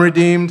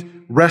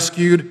 unredeemed,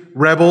 rescued,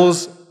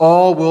 rebels,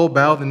 all will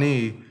bow the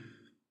knee.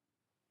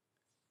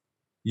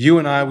 You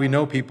and I, we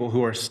know people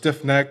who are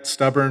stiff-necked,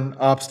 stubborn,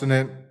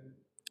 obstinate.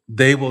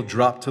 They will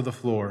drop to the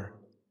floor.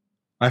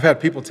 I've had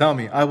people tell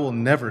me, I will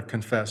never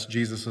confess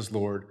Jesus as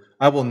Lord.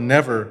 I will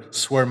never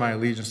swear my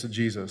allegiance to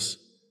Jesus.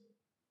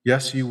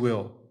 Yes, you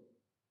will.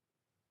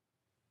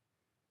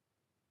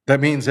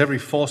 That means every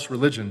false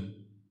religion.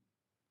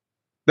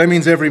 That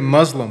means every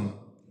Muslim,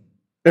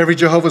 every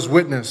Jehovah's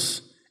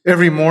Witness,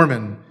 every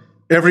Mormon,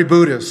 every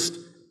Buddhist,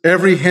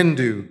 every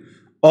Hindu,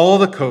 all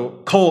the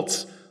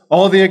cults,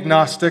 all the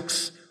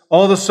agnostics,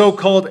 all the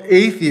so-called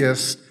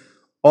atheists,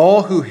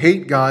 all who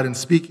hate God and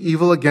speak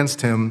evil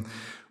against him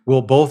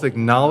will both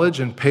acknowledge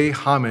and pay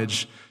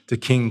homage to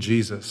King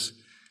Jesus.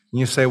 And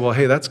you say, well,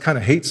 hey, that's kind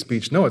of hate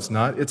speech. No, it's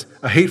not. It's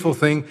a hateful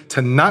thing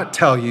to not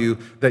tell you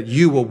that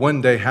you will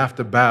one day have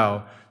to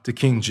bow to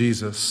King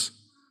Jesus.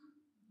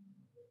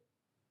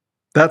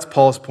 That's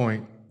Paul's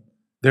point.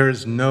 There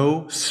is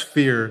no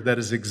sphere that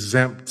is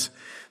exempt.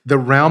 The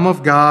realm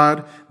of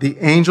God, the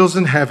angels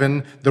in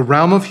heaven, the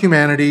realm of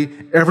humanity,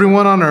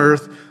 everyone on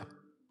earth,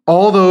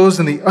 all those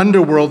in the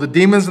underworld, the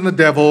demons and the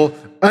devil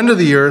under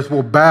the earth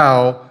will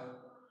bow.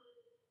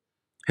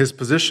 His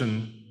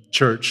position,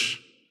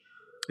 church,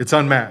 it's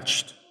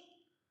unmatched.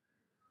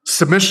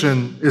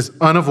 Submission is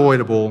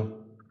unavoidable.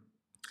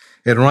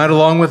 And right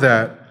along with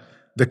that,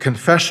 the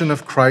confession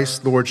of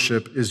Christ's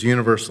lordship is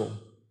universal.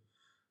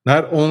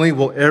 Not only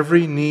will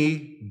every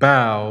knee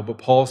bow, but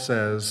Paul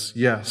says,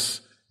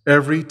 yes,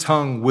 every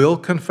tongue will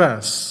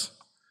confess.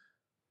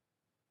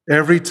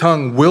 Every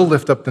tongue will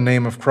lift up the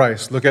name of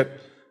Christ. Look at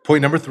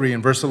point number 3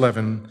 in verse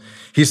 11.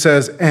 He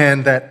says,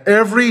 and that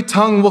every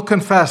tongue will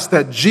confess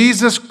that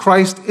Jesus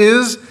Christ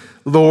is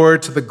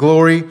Lord to the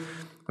glory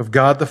of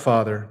God the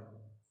Father.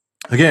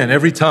 Again,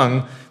 every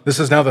tongue. This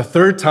is now the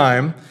third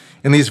time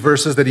in these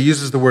verses that he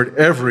uses the word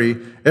every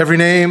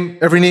name,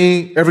 every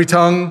knee, every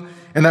tongue.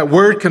 And that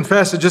word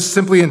confess, it just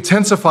simply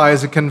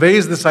intensifies, it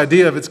conveys this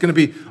idea of it's going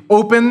to be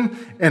open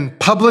and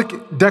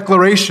public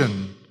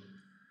declaration.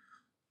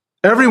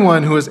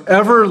 Everyone who has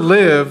ever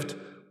lived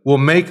will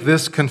make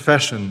this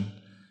confession.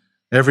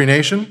 Every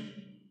nation,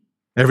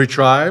 every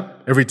tribe,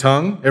 every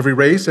tongue, every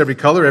race, every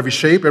color, every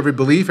shape, every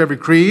belief, every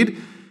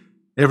creed,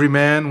 every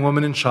man,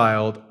 woman, and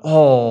child,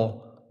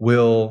 all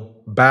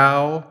will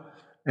bow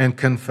and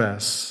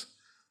confess.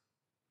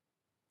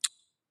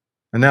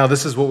 And now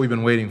this is what we've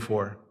been waiting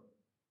for.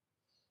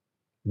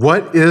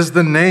 What is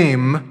the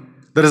name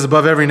that is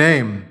above every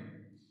name?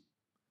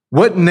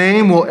 What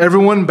name will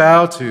everyone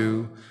bow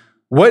to?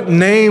 What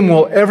name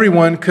will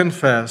everyone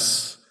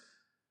confess?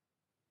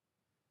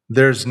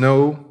 There's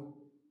no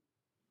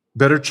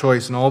better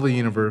choice in all the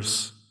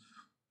universe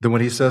than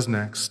what he says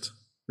next.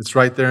 It's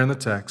right there in the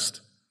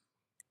text.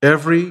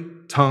 Every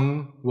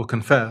tongue will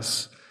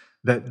confess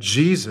that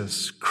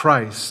Jesus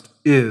Christ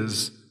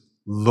is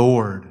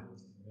Lord.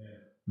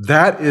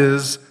 That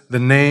is the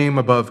name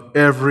above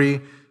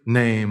every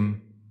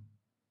name.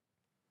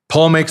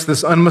 Paul makes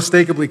this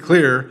unmistakably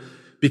clear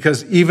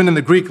because even in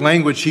the Greek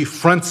language, he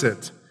fronts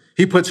it.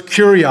 He puts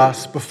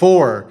kurios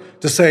before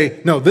to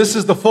say, no, this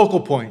is the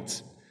focal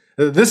point.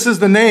 This is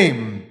the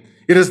name.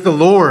 It is the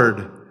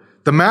Lord,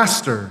 the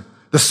Master,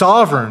 the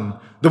Sovereign,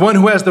 the one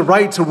who has the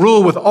right to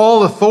rule with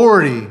all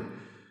authority.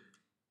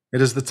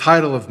 It is the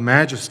title of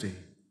majesty,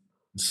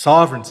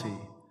 sovereignty,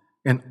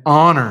 and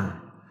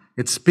honor.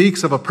 It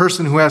speaks of a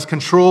person who has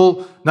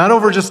control not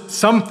over just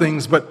some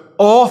things, but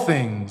all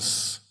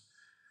things.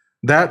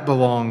 That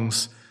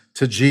belongs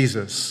to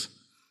Jesus.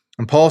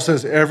 And Paul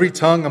says every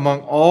tongue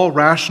among all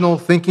rational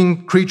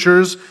thinking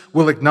creatures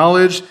will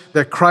acknowledge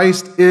that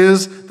Christ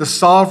is the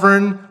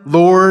sovereign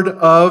Lord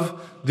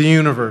of the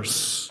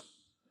universe.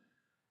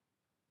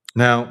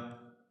 Now,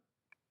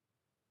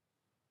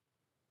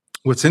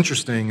 what's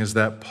interesting is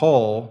that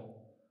Paul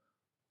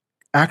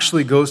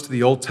actually goes to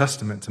the Old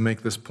Testament to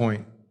make this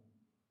point.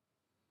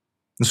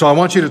 And so I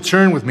want you to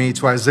turn with me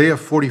to Isaiah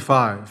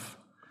 45,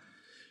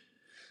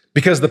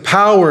 because the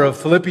power of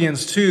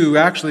Philippians 2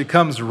 actually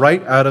comes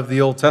right out of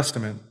the Old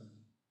Testament.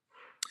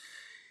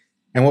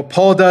 And what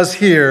Paul does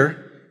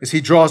here is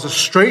he draws a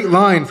straight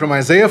line from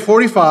Isaiah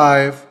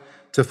 45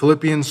 to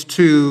Philippians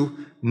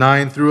 2,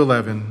 9 through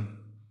 11.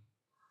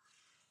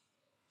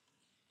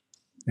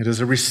 It is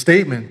a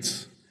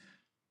restatement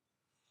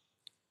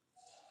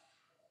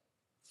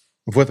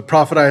of what the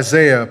prophet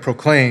Isaiah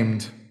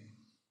proclaimed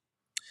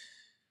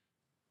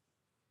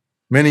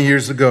many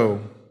years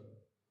ago.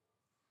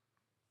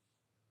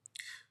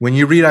 When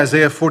you read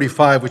Isaiah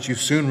 45, what you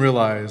soon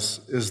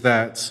realize is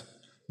that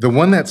the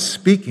one that's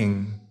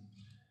speaking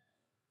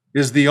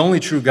is the only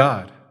true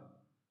God.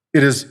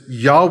 It is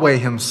Yahweh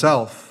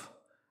himself.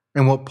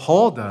 And what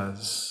Paul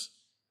does,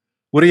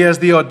 what he has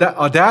the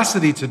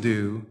audacity to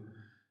do,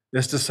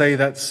 is to say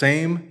that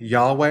same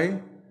Yahweh,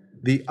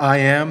 the I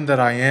am that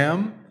I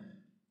am,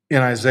 in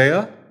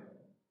Isaiah,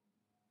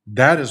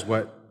 that is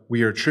what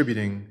we are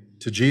attributing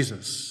to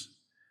Jesus.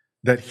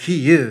 That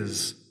he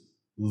is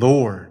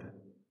Lord.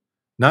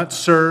 Not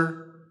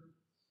sir,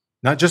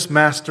 not just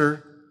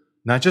master,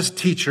 not just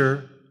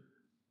teacher,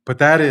 but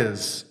that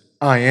is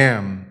I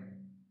am.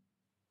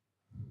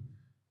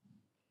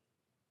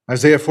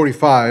 Isaiah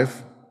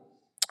 45,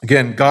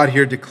 again, God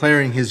here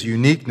declaring his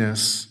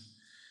uniqueness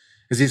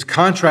as he's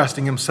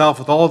contrasting himself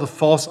with all the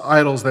false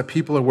idols that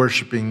people are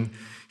worshiping.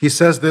 He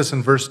says this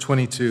in verse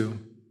 22.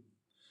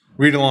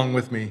 Read along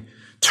with me.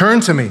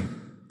 Turn to me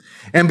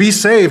and be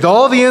saved,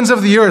 all the ends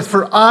of the earth,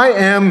 for I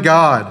am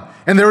God,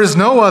 and there is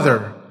no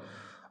other.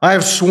 I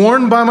have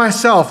sworn by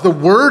myself, the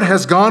word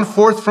has gone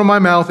forth from my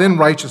mouth in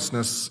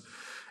righteousness,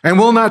 and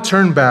will not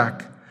turn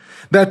back,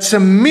 that to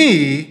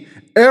me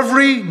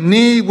every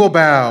knee will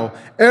bow,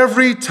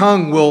 every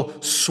tongue will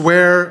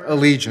swear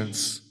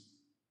allegiance.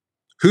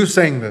 Who's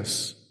saying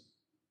this?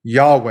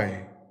 Yahweh.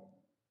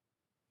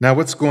 Now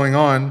what's going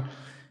on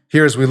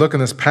here as we look in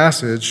this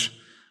passage?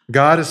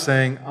 God is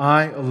saying,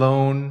 I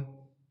alone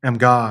am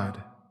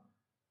God.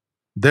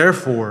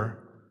 Therefore,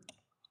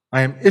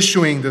 I am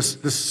issuing this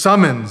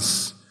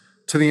summons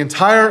to the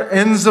entire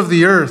ends of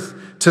the earth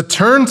to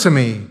turn to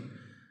me,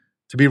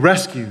 to be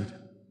rescued,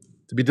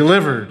 to be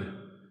delivered,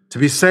 to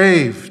be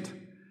saved.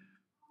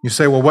 You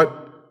say, well,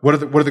 what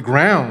are the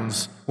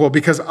grounds? Well,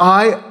 because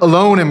I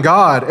alone am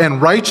God,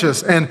 and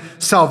righteous and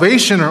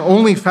salvation are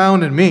only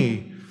found in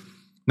me.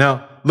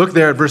 Now, look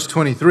there at verse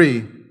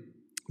 23.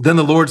 Then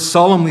the Lord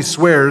solemnly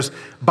swears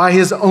by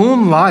his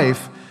own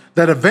life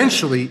that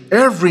eventually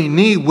every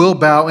knee will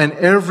bow and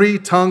every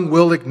tongue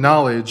will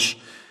acknowledge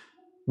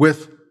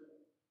with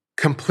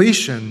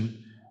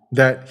completion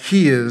that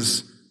he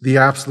is the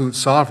absolute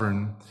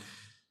sovereign.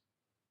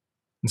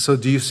 And so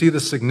do you see the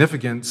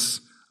significance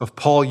of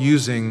Paul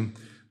using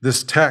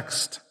this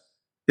text?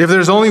 If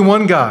there's only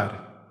one God,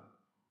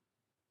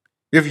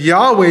 if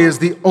Yahweh is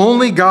the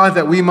only God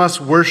that we must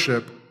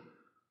worship,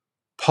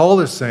 Paul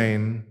is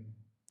saying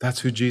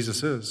that's who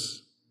Jesus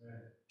is.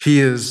 He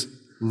is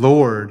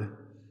Lord.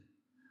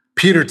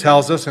 Peter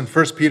tells us in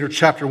 1 Peter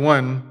chapter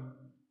 1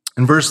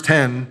 and verse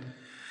 10,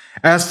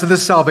 as to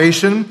this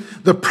salvation,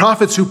 the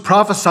prophets who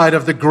prophesied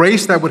of the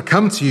grace that would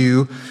come to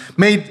you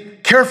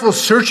made careful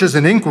searches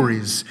and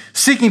inquiries,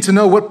 seeking to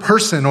know what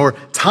person or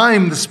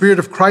time the Spirit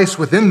of Christ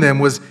within them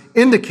was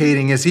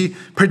indicating as he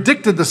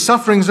predicted the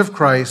sufferings of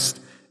Christ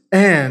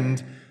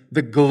and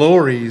the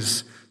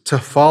glories to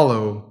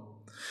follow.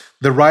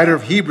 The writer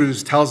of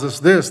Hebrews tells us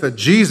this, that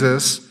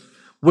Jesus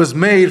was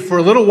made for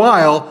a little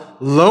while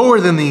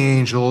lower than the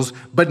angels,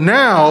 but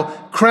now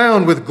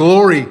crowned with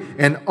glory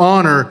and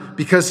honor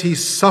because he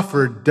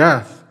suffered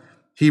death.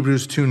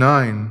 Hebrews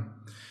 2:9.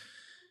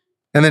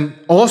 And then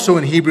also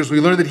in Hebrews, we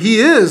learn that he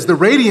is the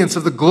radiance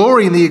of the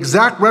glory and the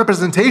exact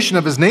representation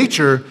of his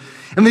nature,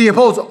 and that he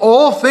upholds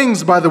all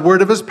things by the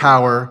word of his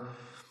power.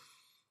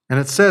 And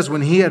it says,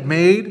 when he had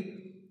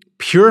made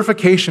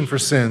purification for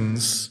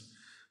sins,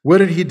 what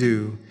did he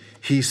do?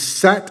 He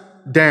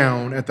sat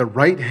down at the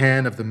right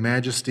hand of the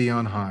majesty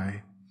on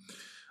high.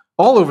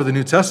 All over the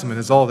New Testament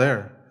is all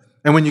there.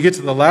 And when you get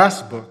to the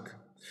last book,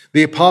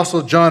 the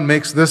Apostle John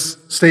makes this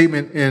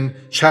statement in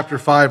chapter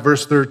 5,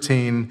 verse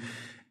 13,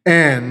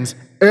 and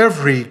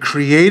every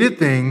created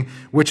thing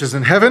which is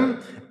in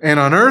heaven and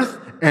on earth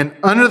and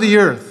under the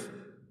earth,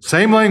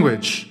 same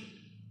language,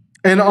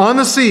 and on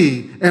the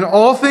sea and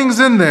all things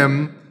in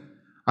them,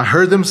 I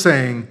heard them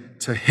saying,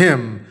 to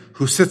him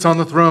who sits on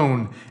the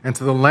throne and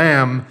to the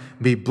Lamb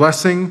be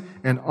blessing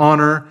and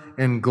honor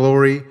and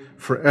glory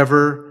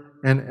forever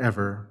and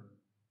ever.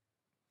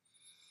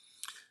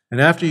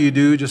 And after you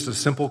do just a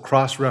simple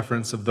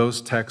cross-reference of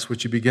those texts,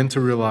 what you begin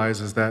to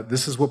realize is that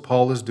this is what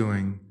Paul is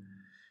doing.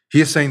 He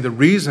is saying the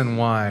reason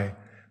why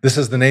this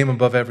is the name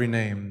above every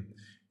name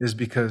is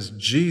because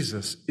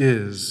Jesus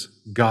is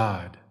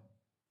God.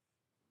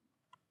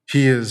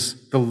 He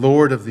is the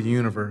Lord of the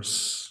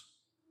universe.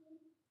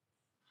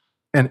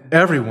 and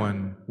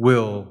everyone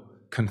will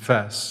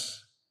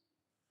confess.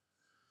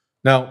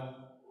 Now,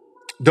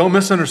 don't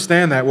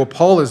misunderstand that. What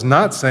Paul is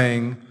not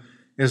saying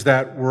is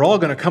that we're all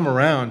going to come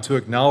around to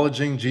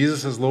acknowledging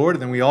Jesus as Lord,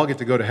 and then we all get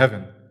to go to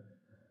heaven.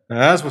 Now,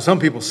 that's what some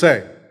people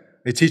say.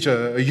 They teach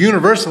a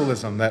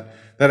universalism, that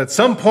at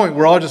some point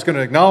we're all just going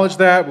to acknowledge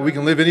that, but we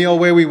can live any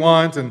old way we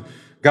want, and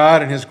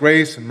God in His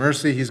grace and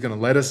mercy, He's going to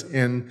let us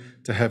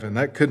into heaven.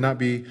 That could not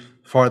be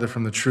farther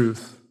from the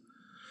truth.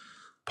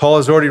 Paul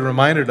has already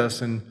reminded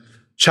us in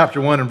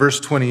chapter 1 and verse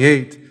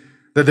 28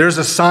 that there's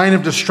a sign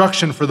of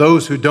destruction for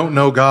those who don't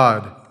know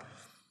God.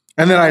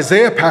 And that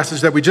Isaiah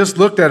passage that we just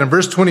looked at in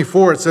verse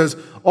 24, it says,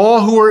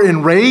 all who are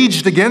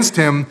enraged against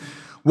Him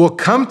will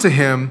come to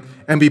Him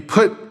and be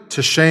put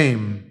to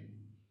shame.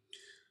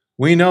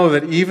 We know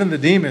that even the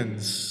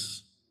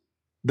demons,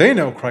 they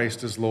know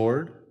Christ is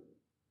Lord.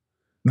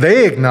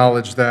 They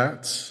acknowledge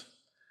that.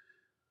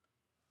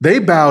 They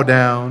bow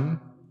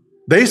down.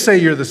 They say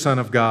you're the Son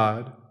of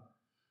God.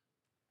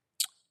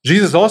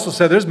 Jesus also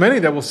said, there's many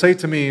that will say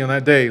to me on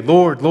that day,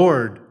 Lord,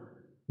 Lord,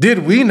 did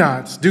we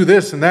not do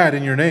this and that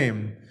in your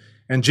name?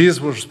 And Jesus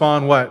will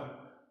respond,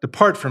 what?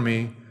 Depart from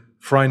me,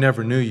 for I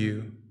never knew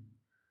you.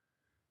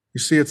 You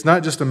see, it's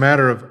not just a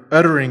matter of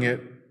uttering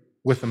it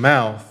with the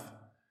mouth,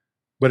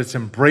 but it's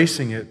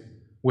embracing it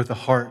with the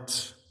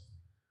heart.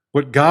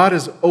 What God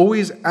is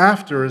always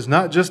after is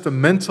not just a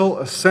mental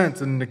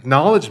assent and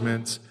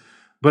acknowledgement,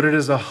 but it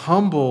is a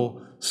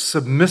humble,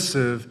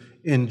 submissive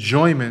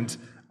enjoyment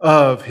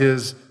of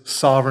His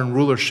sovereign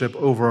rulership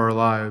over our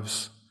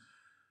lives.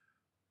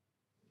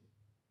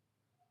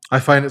 I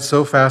find it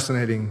so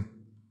fascinating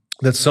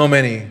that so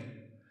many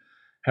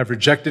have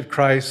rejected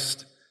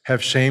Christ,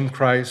 have shamed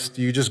Christ.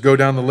 You just go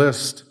down the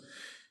list.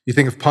 You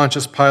think of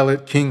Pontius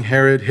Pilate, King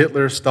Herod,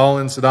 Hitler,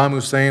 Stalin, Saddam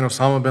Hussein,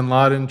 Osama bin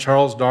Laden,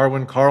 Charles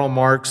Darwin, Karl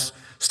Marx,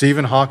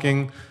 Stephen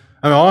Hawking.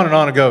 I mean, on and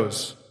on it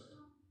goes.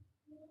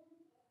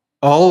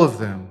 All of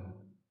them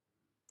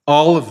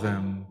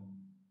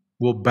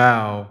will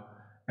bow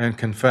and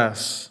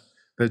confess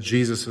that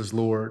Jesus is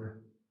Lord.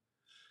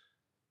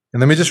 And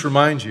let me just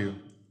remind you,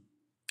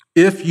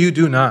 if you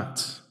do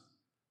not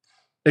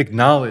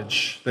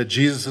acknowledge that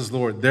Jesus is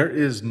Lord, there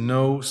is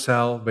no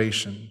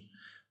salvation.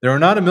 There are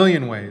not a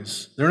million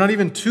ways. There are not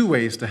even two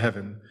ways to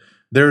heaven.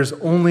 There is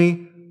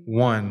only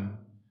one.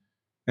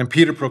 And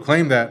Peter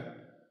proclaimed that.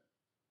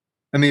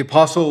 And the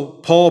Apostle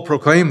Paul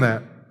proclaimed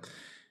that. And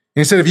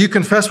he said, if you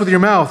confess with your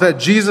mouth that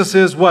Jesus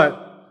is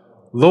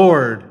what?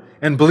 Lord.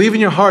 And believe in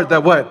your heart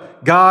that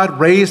what? God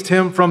raised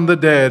Him from the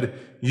dead,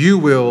 you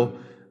will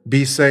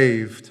be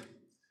saved.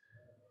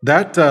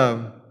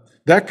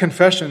 That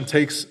confession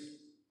takes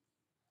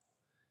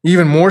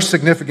even more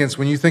significance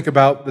when you think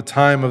about the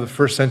time of the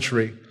first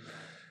century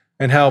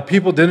and how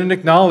people didn't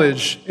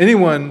acknowledge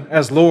anyone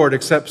as Lord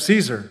except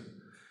Caesar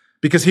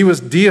because he was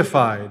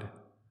deified.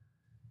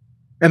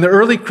 And the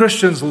early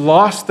Christians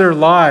lost their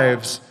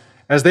lives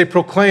as they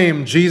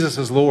proclaimed Jesus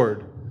as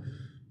Lord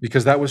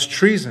because that was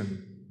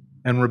treason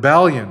and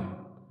rebellion.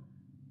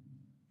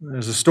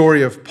 There's a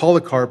story of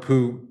Polycarp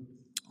who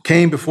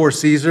came before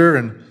Caesar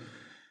and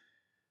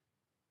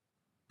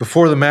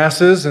before the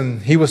masses,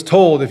 and he was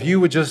told, if you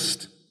would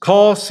just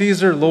call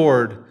Caesar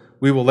Lord,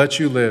 we will let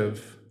you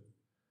live.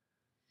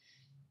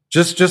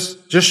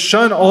 Just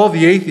shun all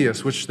the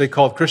atheists, which they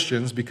called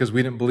Christians because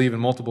we didn't believe in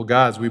multiple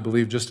gods. We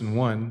believed just in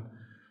one.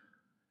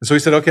 And so he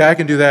said, okay, I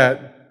can do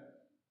that.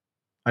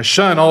 I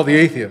shun all the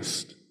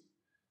atheists.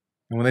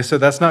 And when they said,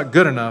 that's not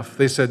good enough,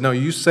 they said, no,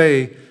 you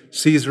say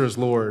Caesar is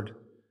Lord.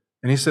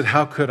 And he said,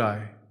 how could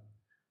I?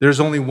 There's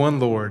only one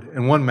Lord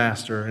and one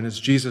Master, and it's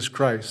Jesus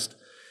Christ.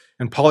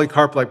 And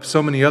Polycarp, like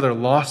so many others,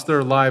 lost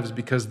their lives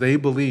because they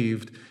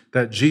believed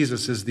that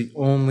Jesus is the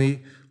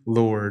only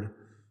Lord.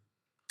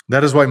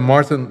 That is why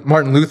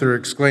Martin Luther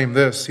exclaimed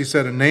this. He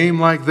said, a name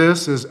like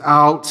this is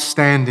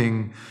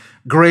outstanding,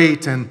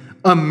 great, and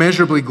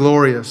immeasurably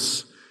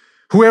glorious.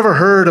 Who ever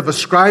heard of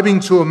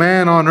ascribing to a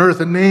man on earth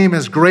a name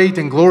as great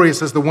and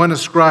glorious as the one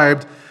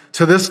ascribed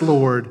to this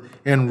Lord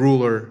and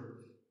ruler?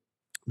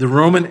 The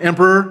Roman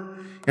emperor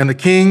and the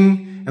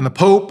king and the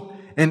pope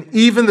and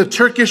even the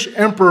Turkish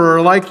emperor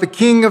are like the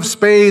king of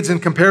spades in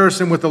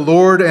comparison with the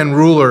Lord and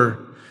ruler.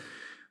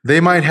 They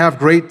might have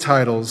great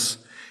titles.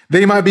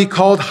 They might be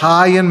called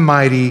high and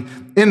mighty,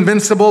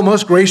 invincible,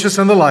 most gracious,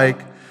 and the like.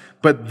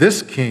 But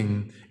this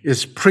king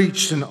is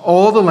preached in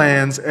all the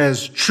lands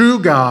as true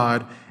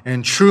God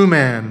and true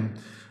man,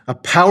 a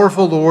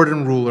powerful Lord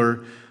and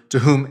ruler to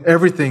whom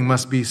everything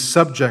must be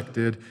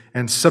subjugated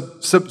and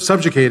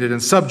subjected,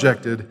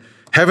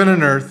 heaven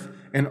and earth,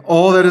 and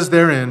all that is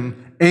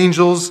therein,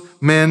 angels,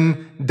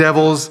 men,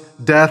 devils,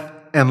 death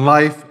and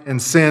life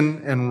and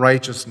sin and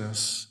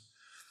righteousness.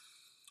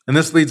 And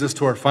this leads us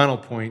to our final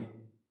point,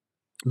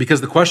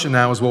 because the question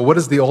now is, well, what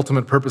is the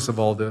ultimate purpose of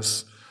all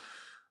this?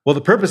 Well,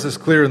 the purpose is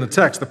clear in the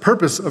text. The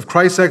purpose of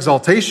Christ's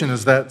exaltation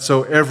is that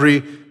so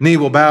every knee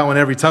will bow and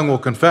every tongue will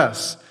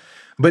confess.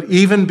 But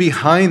even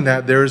behind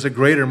that, there is a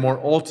greater, more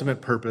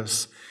ultimate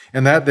purpose,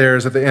 and that there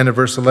is at the end of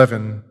verse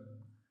 11.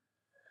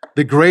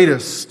 The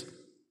greatest,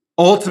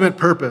 ultimate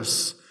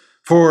purpose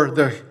for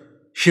the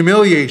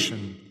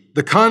humiliation,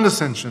 the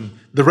condescension,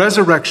 the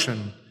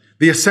resurrection,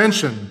 the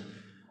ascension,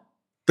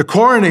 the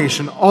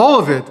coronation. All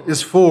of it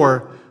is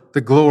for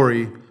the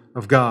glory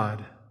of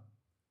God.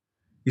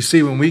 You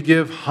see, when we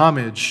give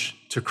homage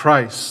to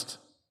Christ,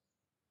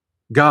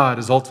 God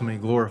is ultimately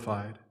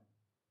glorified.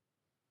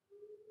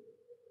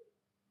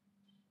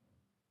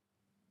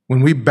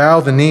 When we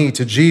bow the knee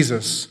to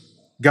Jesus,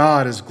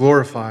 God is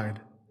glorified.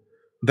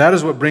 That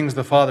is what brings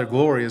the Father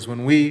glory, is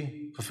when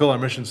we fulfill our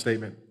mission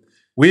statement.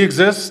 We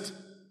exist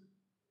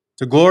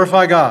to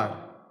glorify God.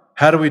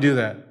 How do we do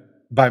that?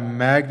 By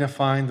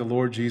magnifying the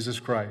Lord Jesus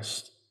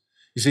Christ.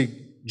 You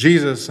see,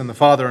 Jesus and the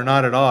Father are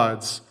not at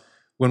odds.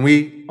 When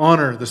we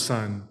honor the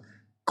Son,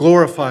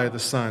 glorify the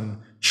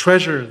Son,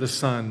 treasure the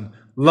Son,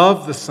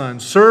 love the Son,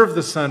 serve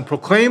the Son,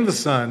 proclaim the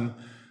Son,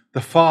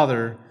 the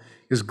Father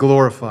is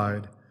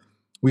glorified.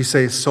 We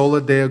say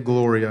sola deo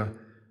gloria.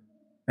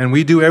 And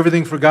we do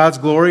everything for God's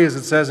glory, as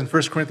it says in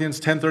 1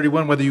 Corinthians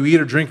 10:31, whether you eat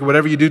or drink or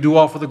whatever you do, do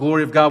all for the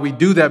glory of God. We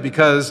do that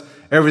because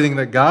everything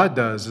that God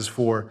does is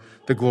for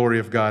the glory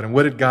of God. And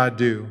what did God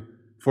do?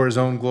 For his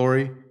own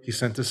glory, he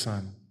sent his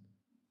Son.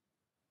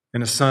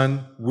 And his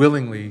Son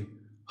willingly,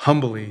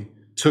 humbly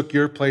took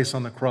your place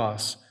on the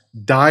cross,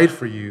 died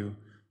for you,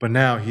 but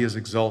now he is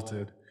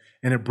exalted.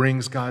 And it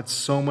brings God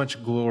so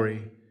much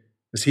glory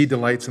as he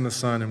delights in the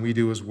Son, and we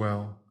do as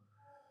well.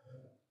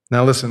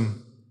 Now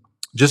listen,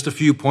 just a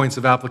few points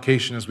of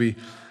application as we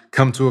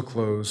come to a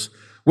close.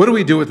 What do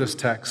we do with this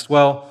text?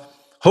 Well,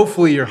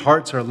 hopefully your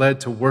hearts are led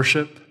to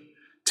worship,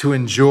 to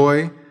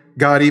enjoy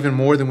God even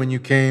more than when you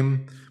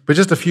came. But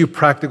just a few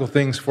practical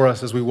things for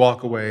us as we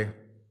walk away.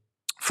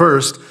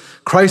 First,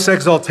 Christ's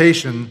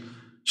exaltation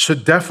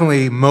should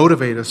definitely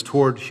motivate us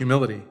toward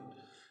humility.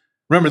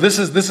 Remember, this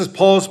is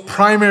Paul's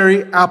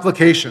primary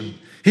application.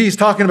 He's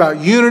talking about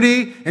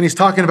unity and he's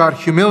talking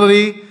about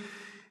humility.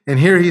 And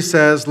here he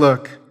says,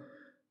 look,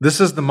 this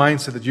is the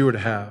mindset that you were to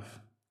have.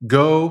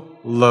 Go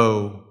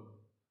low.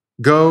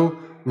 Go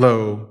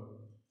low.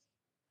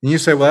 And you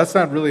say, well, that's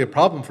not really a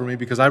problem for me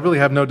because I really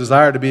have no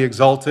desire to be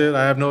exalted.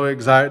 I have no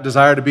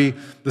desire to be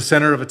the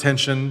center of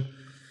attention.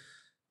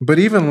 But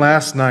even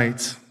last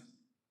night,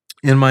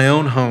 in my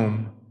own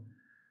home,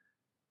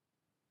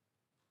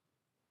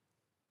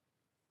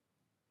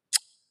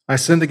 I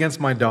sinned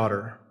against my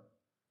daughter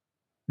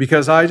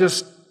because I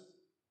just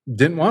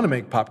didn't want to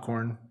make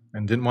popcorn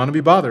and didn't want to be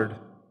bothered. I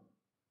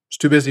was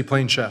too busy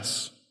playing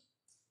chess.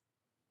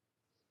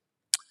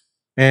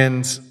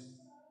 And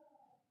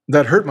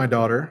that hurt my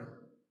daughter.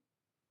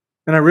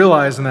 And I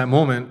realized in that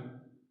moment,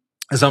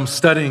 as I'm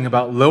studying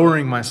about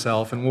lowering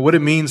myself and what it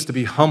means to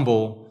be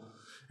humble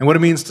and what it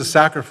means to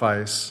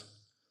sacrifice,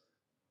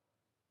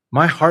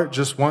 my heart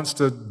just wants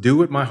to do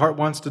what my heart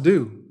wants to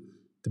do,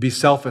 to be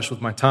selfish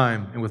with my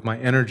time and with my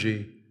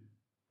energy.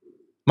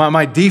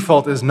 My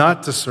default is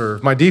not to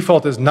serve. My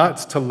default is not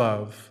to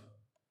love.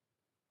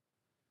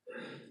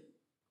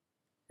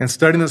 And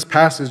studying this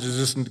passage is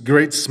just a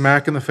great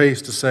smack in the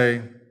face to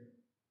say,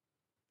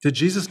 did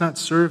Jesus not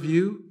serve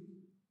you?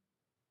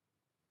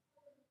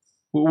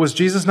 Was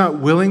Jesus not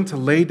willing to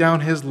lay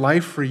down his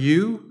life for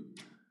you?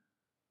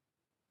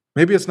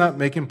 Maybe it's not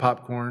making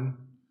popcorn.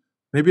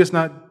 Maybe it's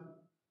not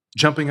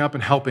jumping up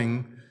and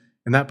helping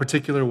in that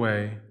particular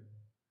way.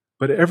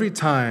 But every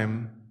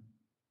time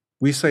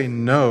we say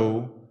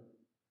no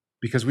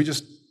because we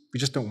just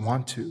don't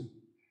want to,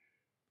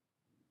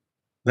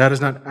 that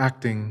is not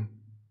acting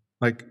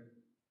like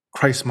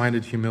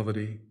Christ-minded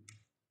humility.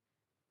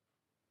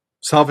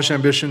 Selfish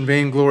ambition,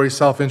 vainglory,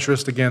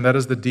 self-interest, again, that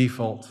is the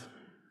default.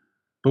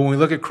 But when we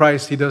look at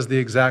Christ, he does the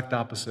exact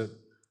opposite.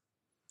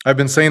 I've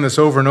been saying this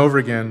over and over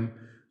again.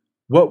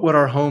 What would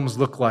our homes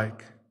look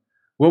like?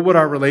 What would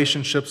our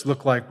relationships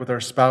look like with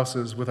our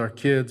spouses, with our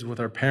kids, with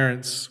our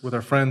parents, with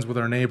our friends, with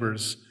our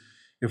neighbors,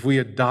 if we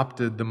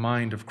adopted the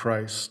mind of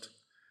Christ?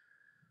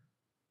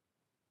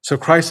 So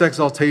Christ's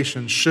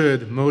exaltation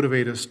should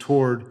motivate us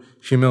toward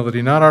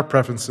humility, not our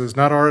preferences,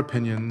 not our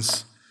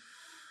opinions.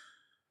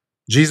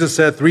 Jesus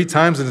said 3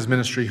 times in his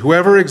ministry,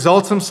 whoever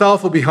exalts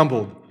himself will be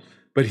humbled,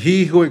 but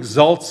he who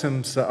humbles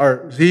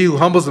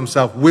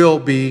himself will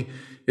be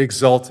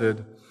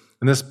exalted.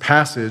 And this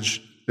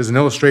passage is an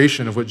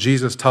illustration of what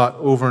Jesus taught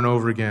over and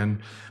over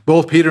again.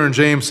 Both Peter and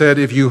James said,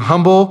 if you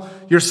humble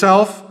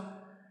yourself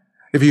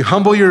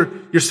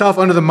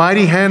under the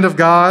mighty hand of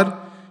God,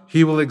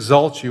 he will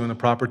exalt you in the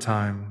proper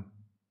time.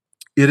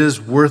 It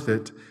is worth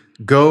it.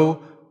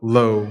 Go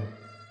low.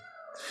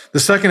 The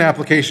second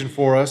application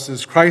for us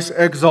is Christ's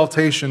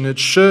exaltation. It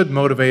should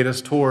motivate us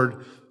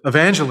toward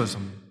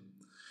evangelism.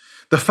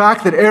 The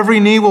fact that every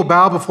knee will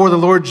bow before the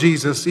Lord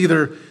Jesus,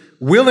 either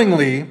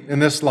willingly in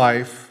this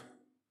life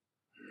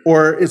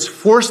or it's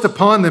forced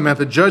upon them at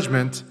the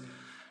judgment,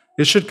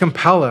 it should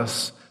compel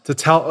us to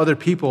tell other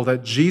people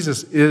that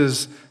Jesus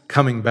is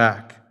coming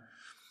back.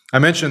 I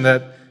mentioned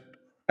that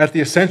at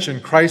the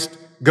ascension, Christ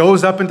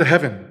goes up into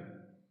heaven.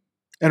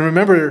 And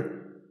remember,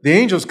 the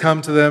angels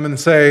come to them and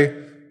say,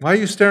 why are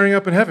you staring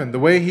up in heaven? The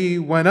way he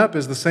went up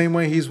is the same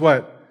way he's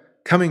what?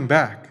 Coming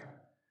back.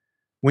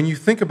 When you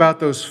think about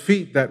those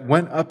feet that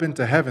went up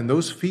into heaven,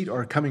 those feet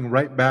are coming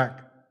right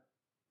back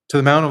to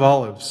the Mount of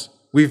Olives.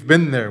 We've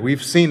been there.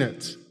 We've seen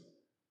it.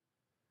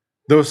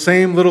 Those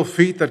same little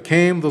feet that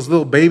came, those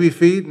little baby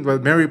feet,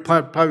 Mary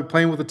probably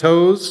playing with the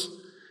toes,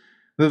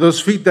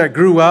 those feet that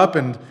grew up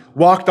and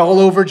walked all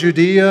over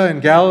Judea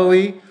and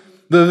Galilee,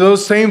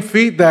 those same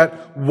feet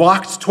that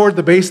walked toward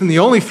the basin, the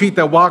only feet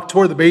that walked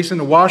toward the basin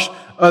to wash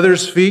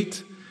others'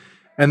 feet,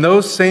 and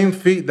those same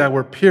feet that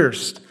were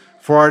pierced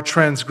for our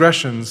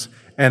transgressions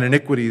and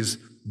iniquities,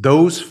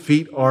 those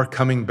feet are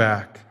coming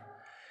back.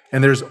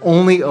 And there's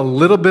only a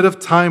little bit of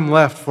time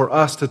left for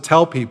us to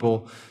tell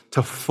people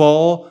to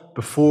fall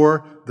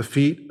before the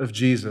feet of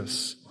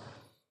Jesus.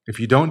 If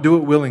you don't do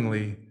it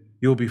willingly,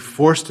 you'll be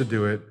forced to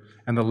do it.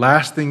 And the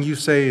last thing you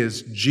say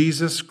is,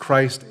 Jesus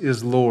Christ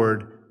is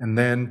Lord, and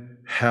then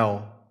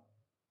hell.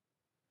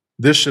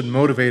 This should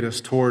motivate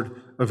us toward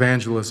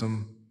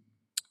evangelism.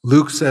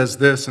 Luke says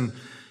this in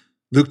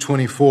Luke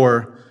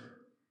 24,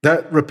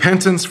 that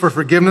repentance for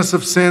forgiveness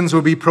of sins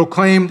will be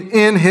proclaimed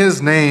in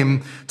his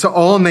name to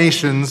all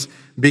nations,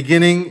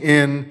 beginning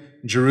in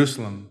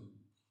Jerusalem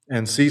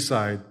and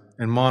Seaside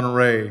and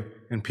Monterey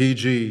and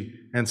PG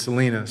and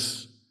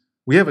Salinas.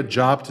 We have a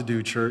job to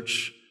do,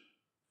 church.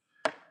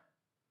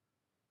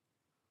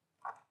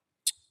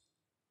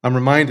 I'm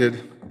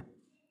reminded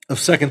of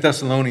 2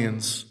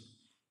 Thessalonians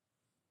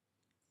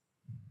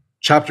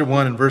chapter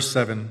 1 and verse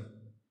 7.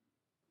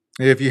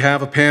 If you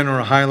have a pen or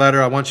a highlighter,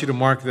 I want you to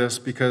mark this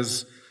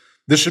because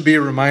this should be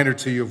a reminder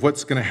to you of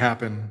what's going to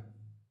happen.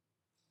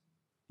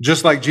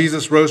 Just like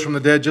Jesus rose from the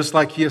dead, just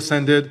like he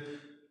ascended,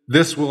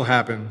 this will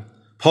happen.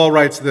 Paul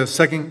writes this,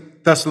 2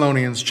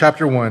 Thessalonians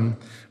chapter 1,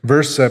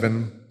 verse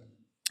 7.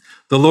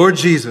 The Lord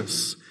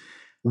Jesus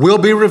will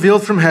be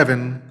revealed from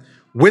heaven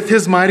with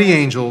his mighty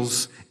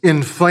angels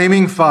in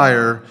flaming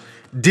fire,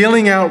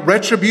 dealing out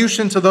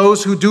retribution to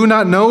those who do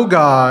not know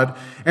God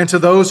and to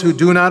those who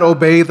do not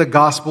obey the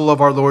gospel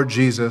of our Lord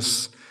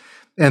Jesus.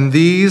 And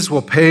these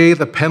will pay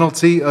the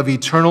penalty of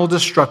eternal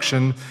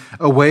destruction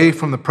away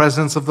from the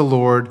presence of the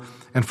Lord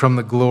and from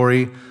the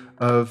glory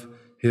of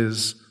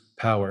his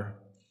power.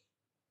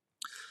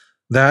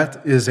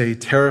 That is a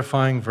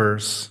terrifying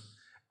verse,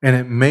 and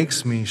it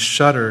makes me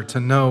shudder to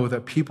know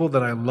that people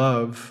that I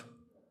love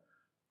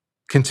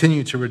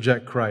continue to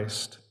reject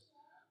Christ.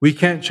 We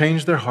can't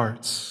change their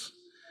hearts.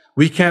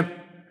 We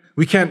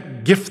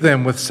can't gift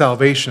them with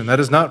salvation. That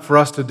is not for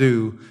us to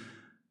do,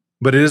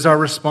 but it is our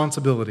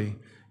responsibility.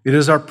 It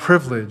is our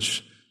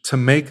privilege to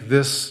make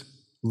this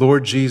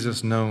Lord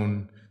Jesus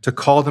known, to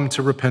call them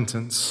to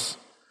repentance.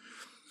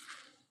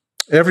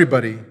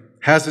 Everybody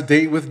has a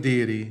date with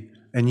deity,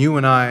 and you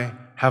and I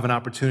have an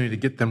opportunity to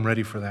get them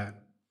ready for that.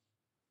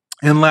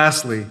 And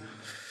lastly,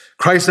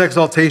 Christ's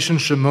exaltation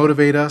should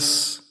motivate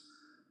us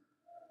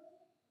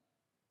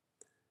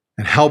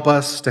and help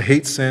us to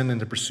hate sin and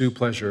to pursue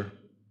pleasure.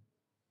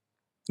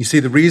 You see,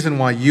 the reason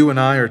why you and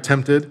I are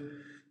tempted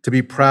to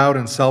be proud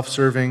and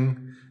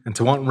self-serving and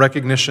to want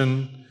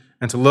recognition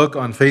and to look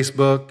on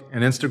Facebook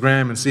and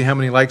Instagram and see how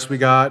many likes we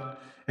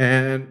got,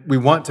 and we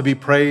want to be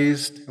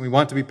praised and we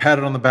want to be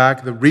patted on the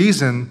back, the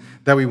reason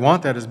that we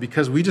want that is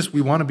because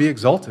we want to be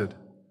exalted.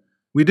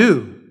 We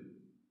do.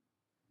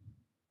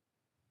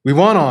 We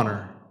want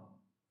honor.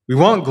 We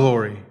want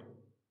glory.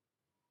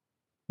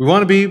 We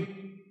want to be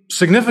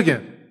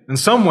significant in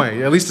some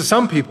way, at least to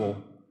some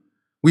people.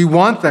 We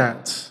want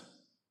that.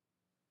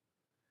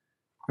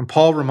 And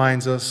Paul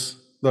reminds us,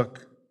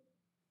 look,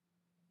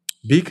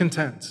 be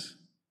content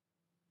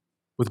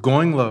with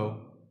going low,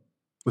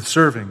 with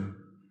serving,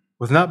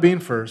 with not being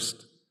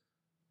first,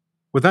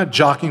 with not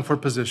jockeying for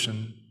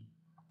position,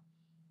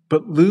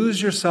 but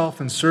lose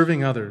yourself in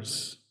serving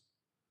others.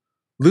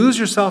 Lose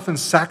yourself in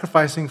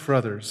sacrificing for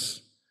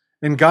others.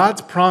 And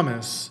God's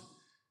promise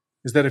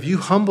is that if you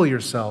humble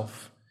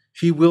yourself,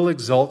 he will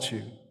exalt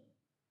you.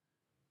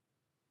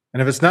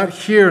 And if it's not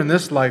here in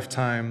this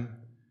lifetime,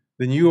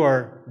 then you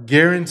are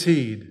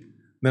guaranteed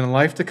that in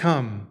life to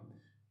come,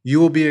 you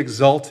will be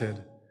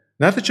exalted.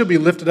 Not that you'll be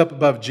lifted up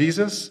above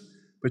Jesus,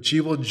 but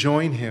you will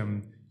join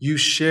him. You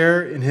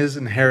share in his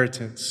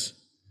inheritance.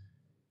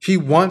 He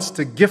wants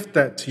to gift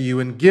that to you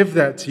and give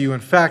that to you. In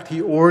fact,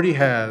 he already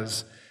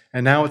has,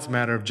 and now it's a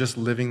matter of just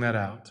living that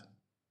out.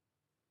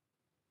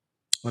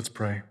 Let's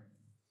pray.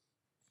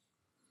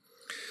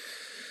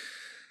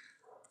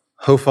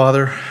 Oh,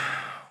 Father,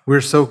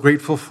 we're so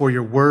grateful for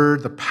your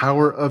word, the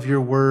power of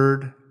your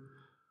word.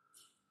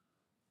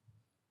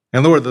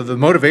 And Lord, the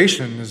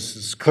motivation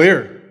is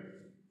clear.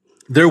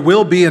 There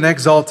will be an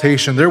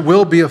exaltation. There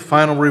will be a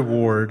final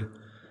reward.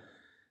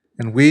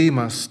 And we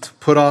must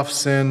put off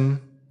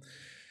sin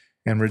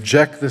and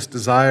reject this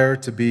desire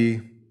to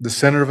be the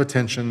center of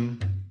attention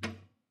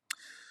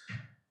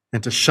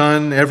and to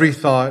shun every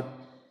thought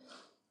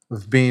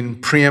of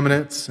being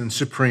preeminent and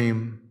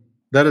supreme.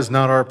 That is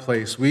not our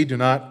place. We do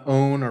not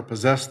own or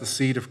possess the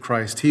seed of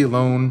Christ. He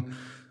alone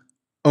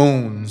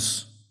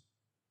owns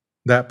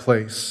that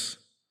place.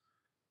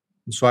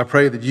 And so I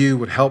pray that you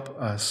would help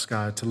us,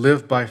 God, to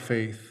live by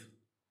faith.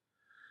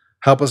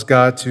 Help us,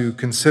 God, to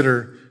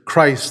consider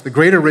Christ, the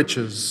greater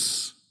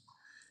riches,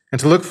 and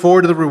to look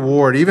forward to the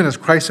reward, even as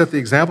Christ set the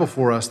example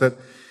for us, that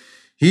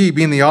he,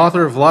 being the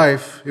author of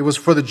life, it was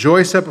for the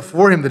joy set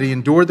before him that he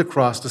endured the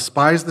cross,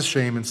 despised the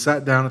shame, and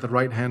sat down at the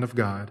right hand of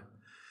God.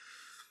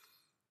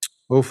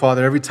 Oh,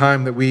 Father, every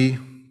time that we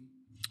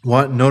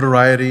want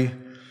notoriety,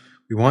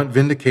 we want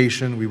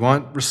vindication, we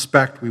want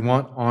respect, we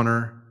want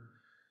honor,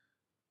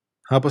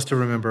 help us to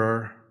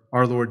remember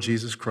our Lord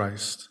Jesus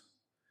Christ,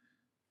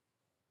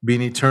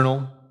 being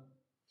eternal,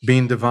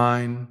 being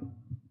divine,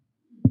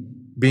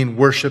 being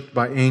worshiped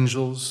by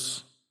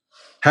angels,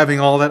 having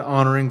all that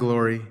honor and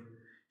glory.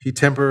 He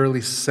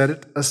temporarily set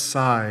it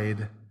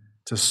aside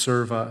to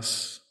serve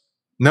us,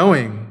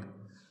 knowing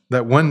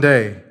that one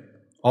day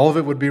all of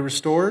it would be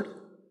restored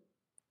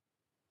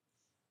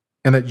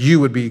and that you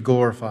would be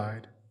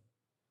glorified.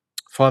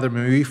 Father,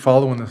 may we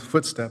follow in the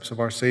footsteps of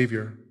our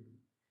Savior.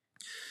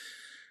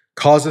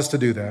 Cause us to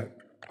do that.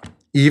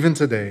 Even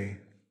today,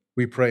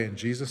 we pray in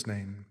Jesus'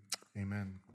 name, amen.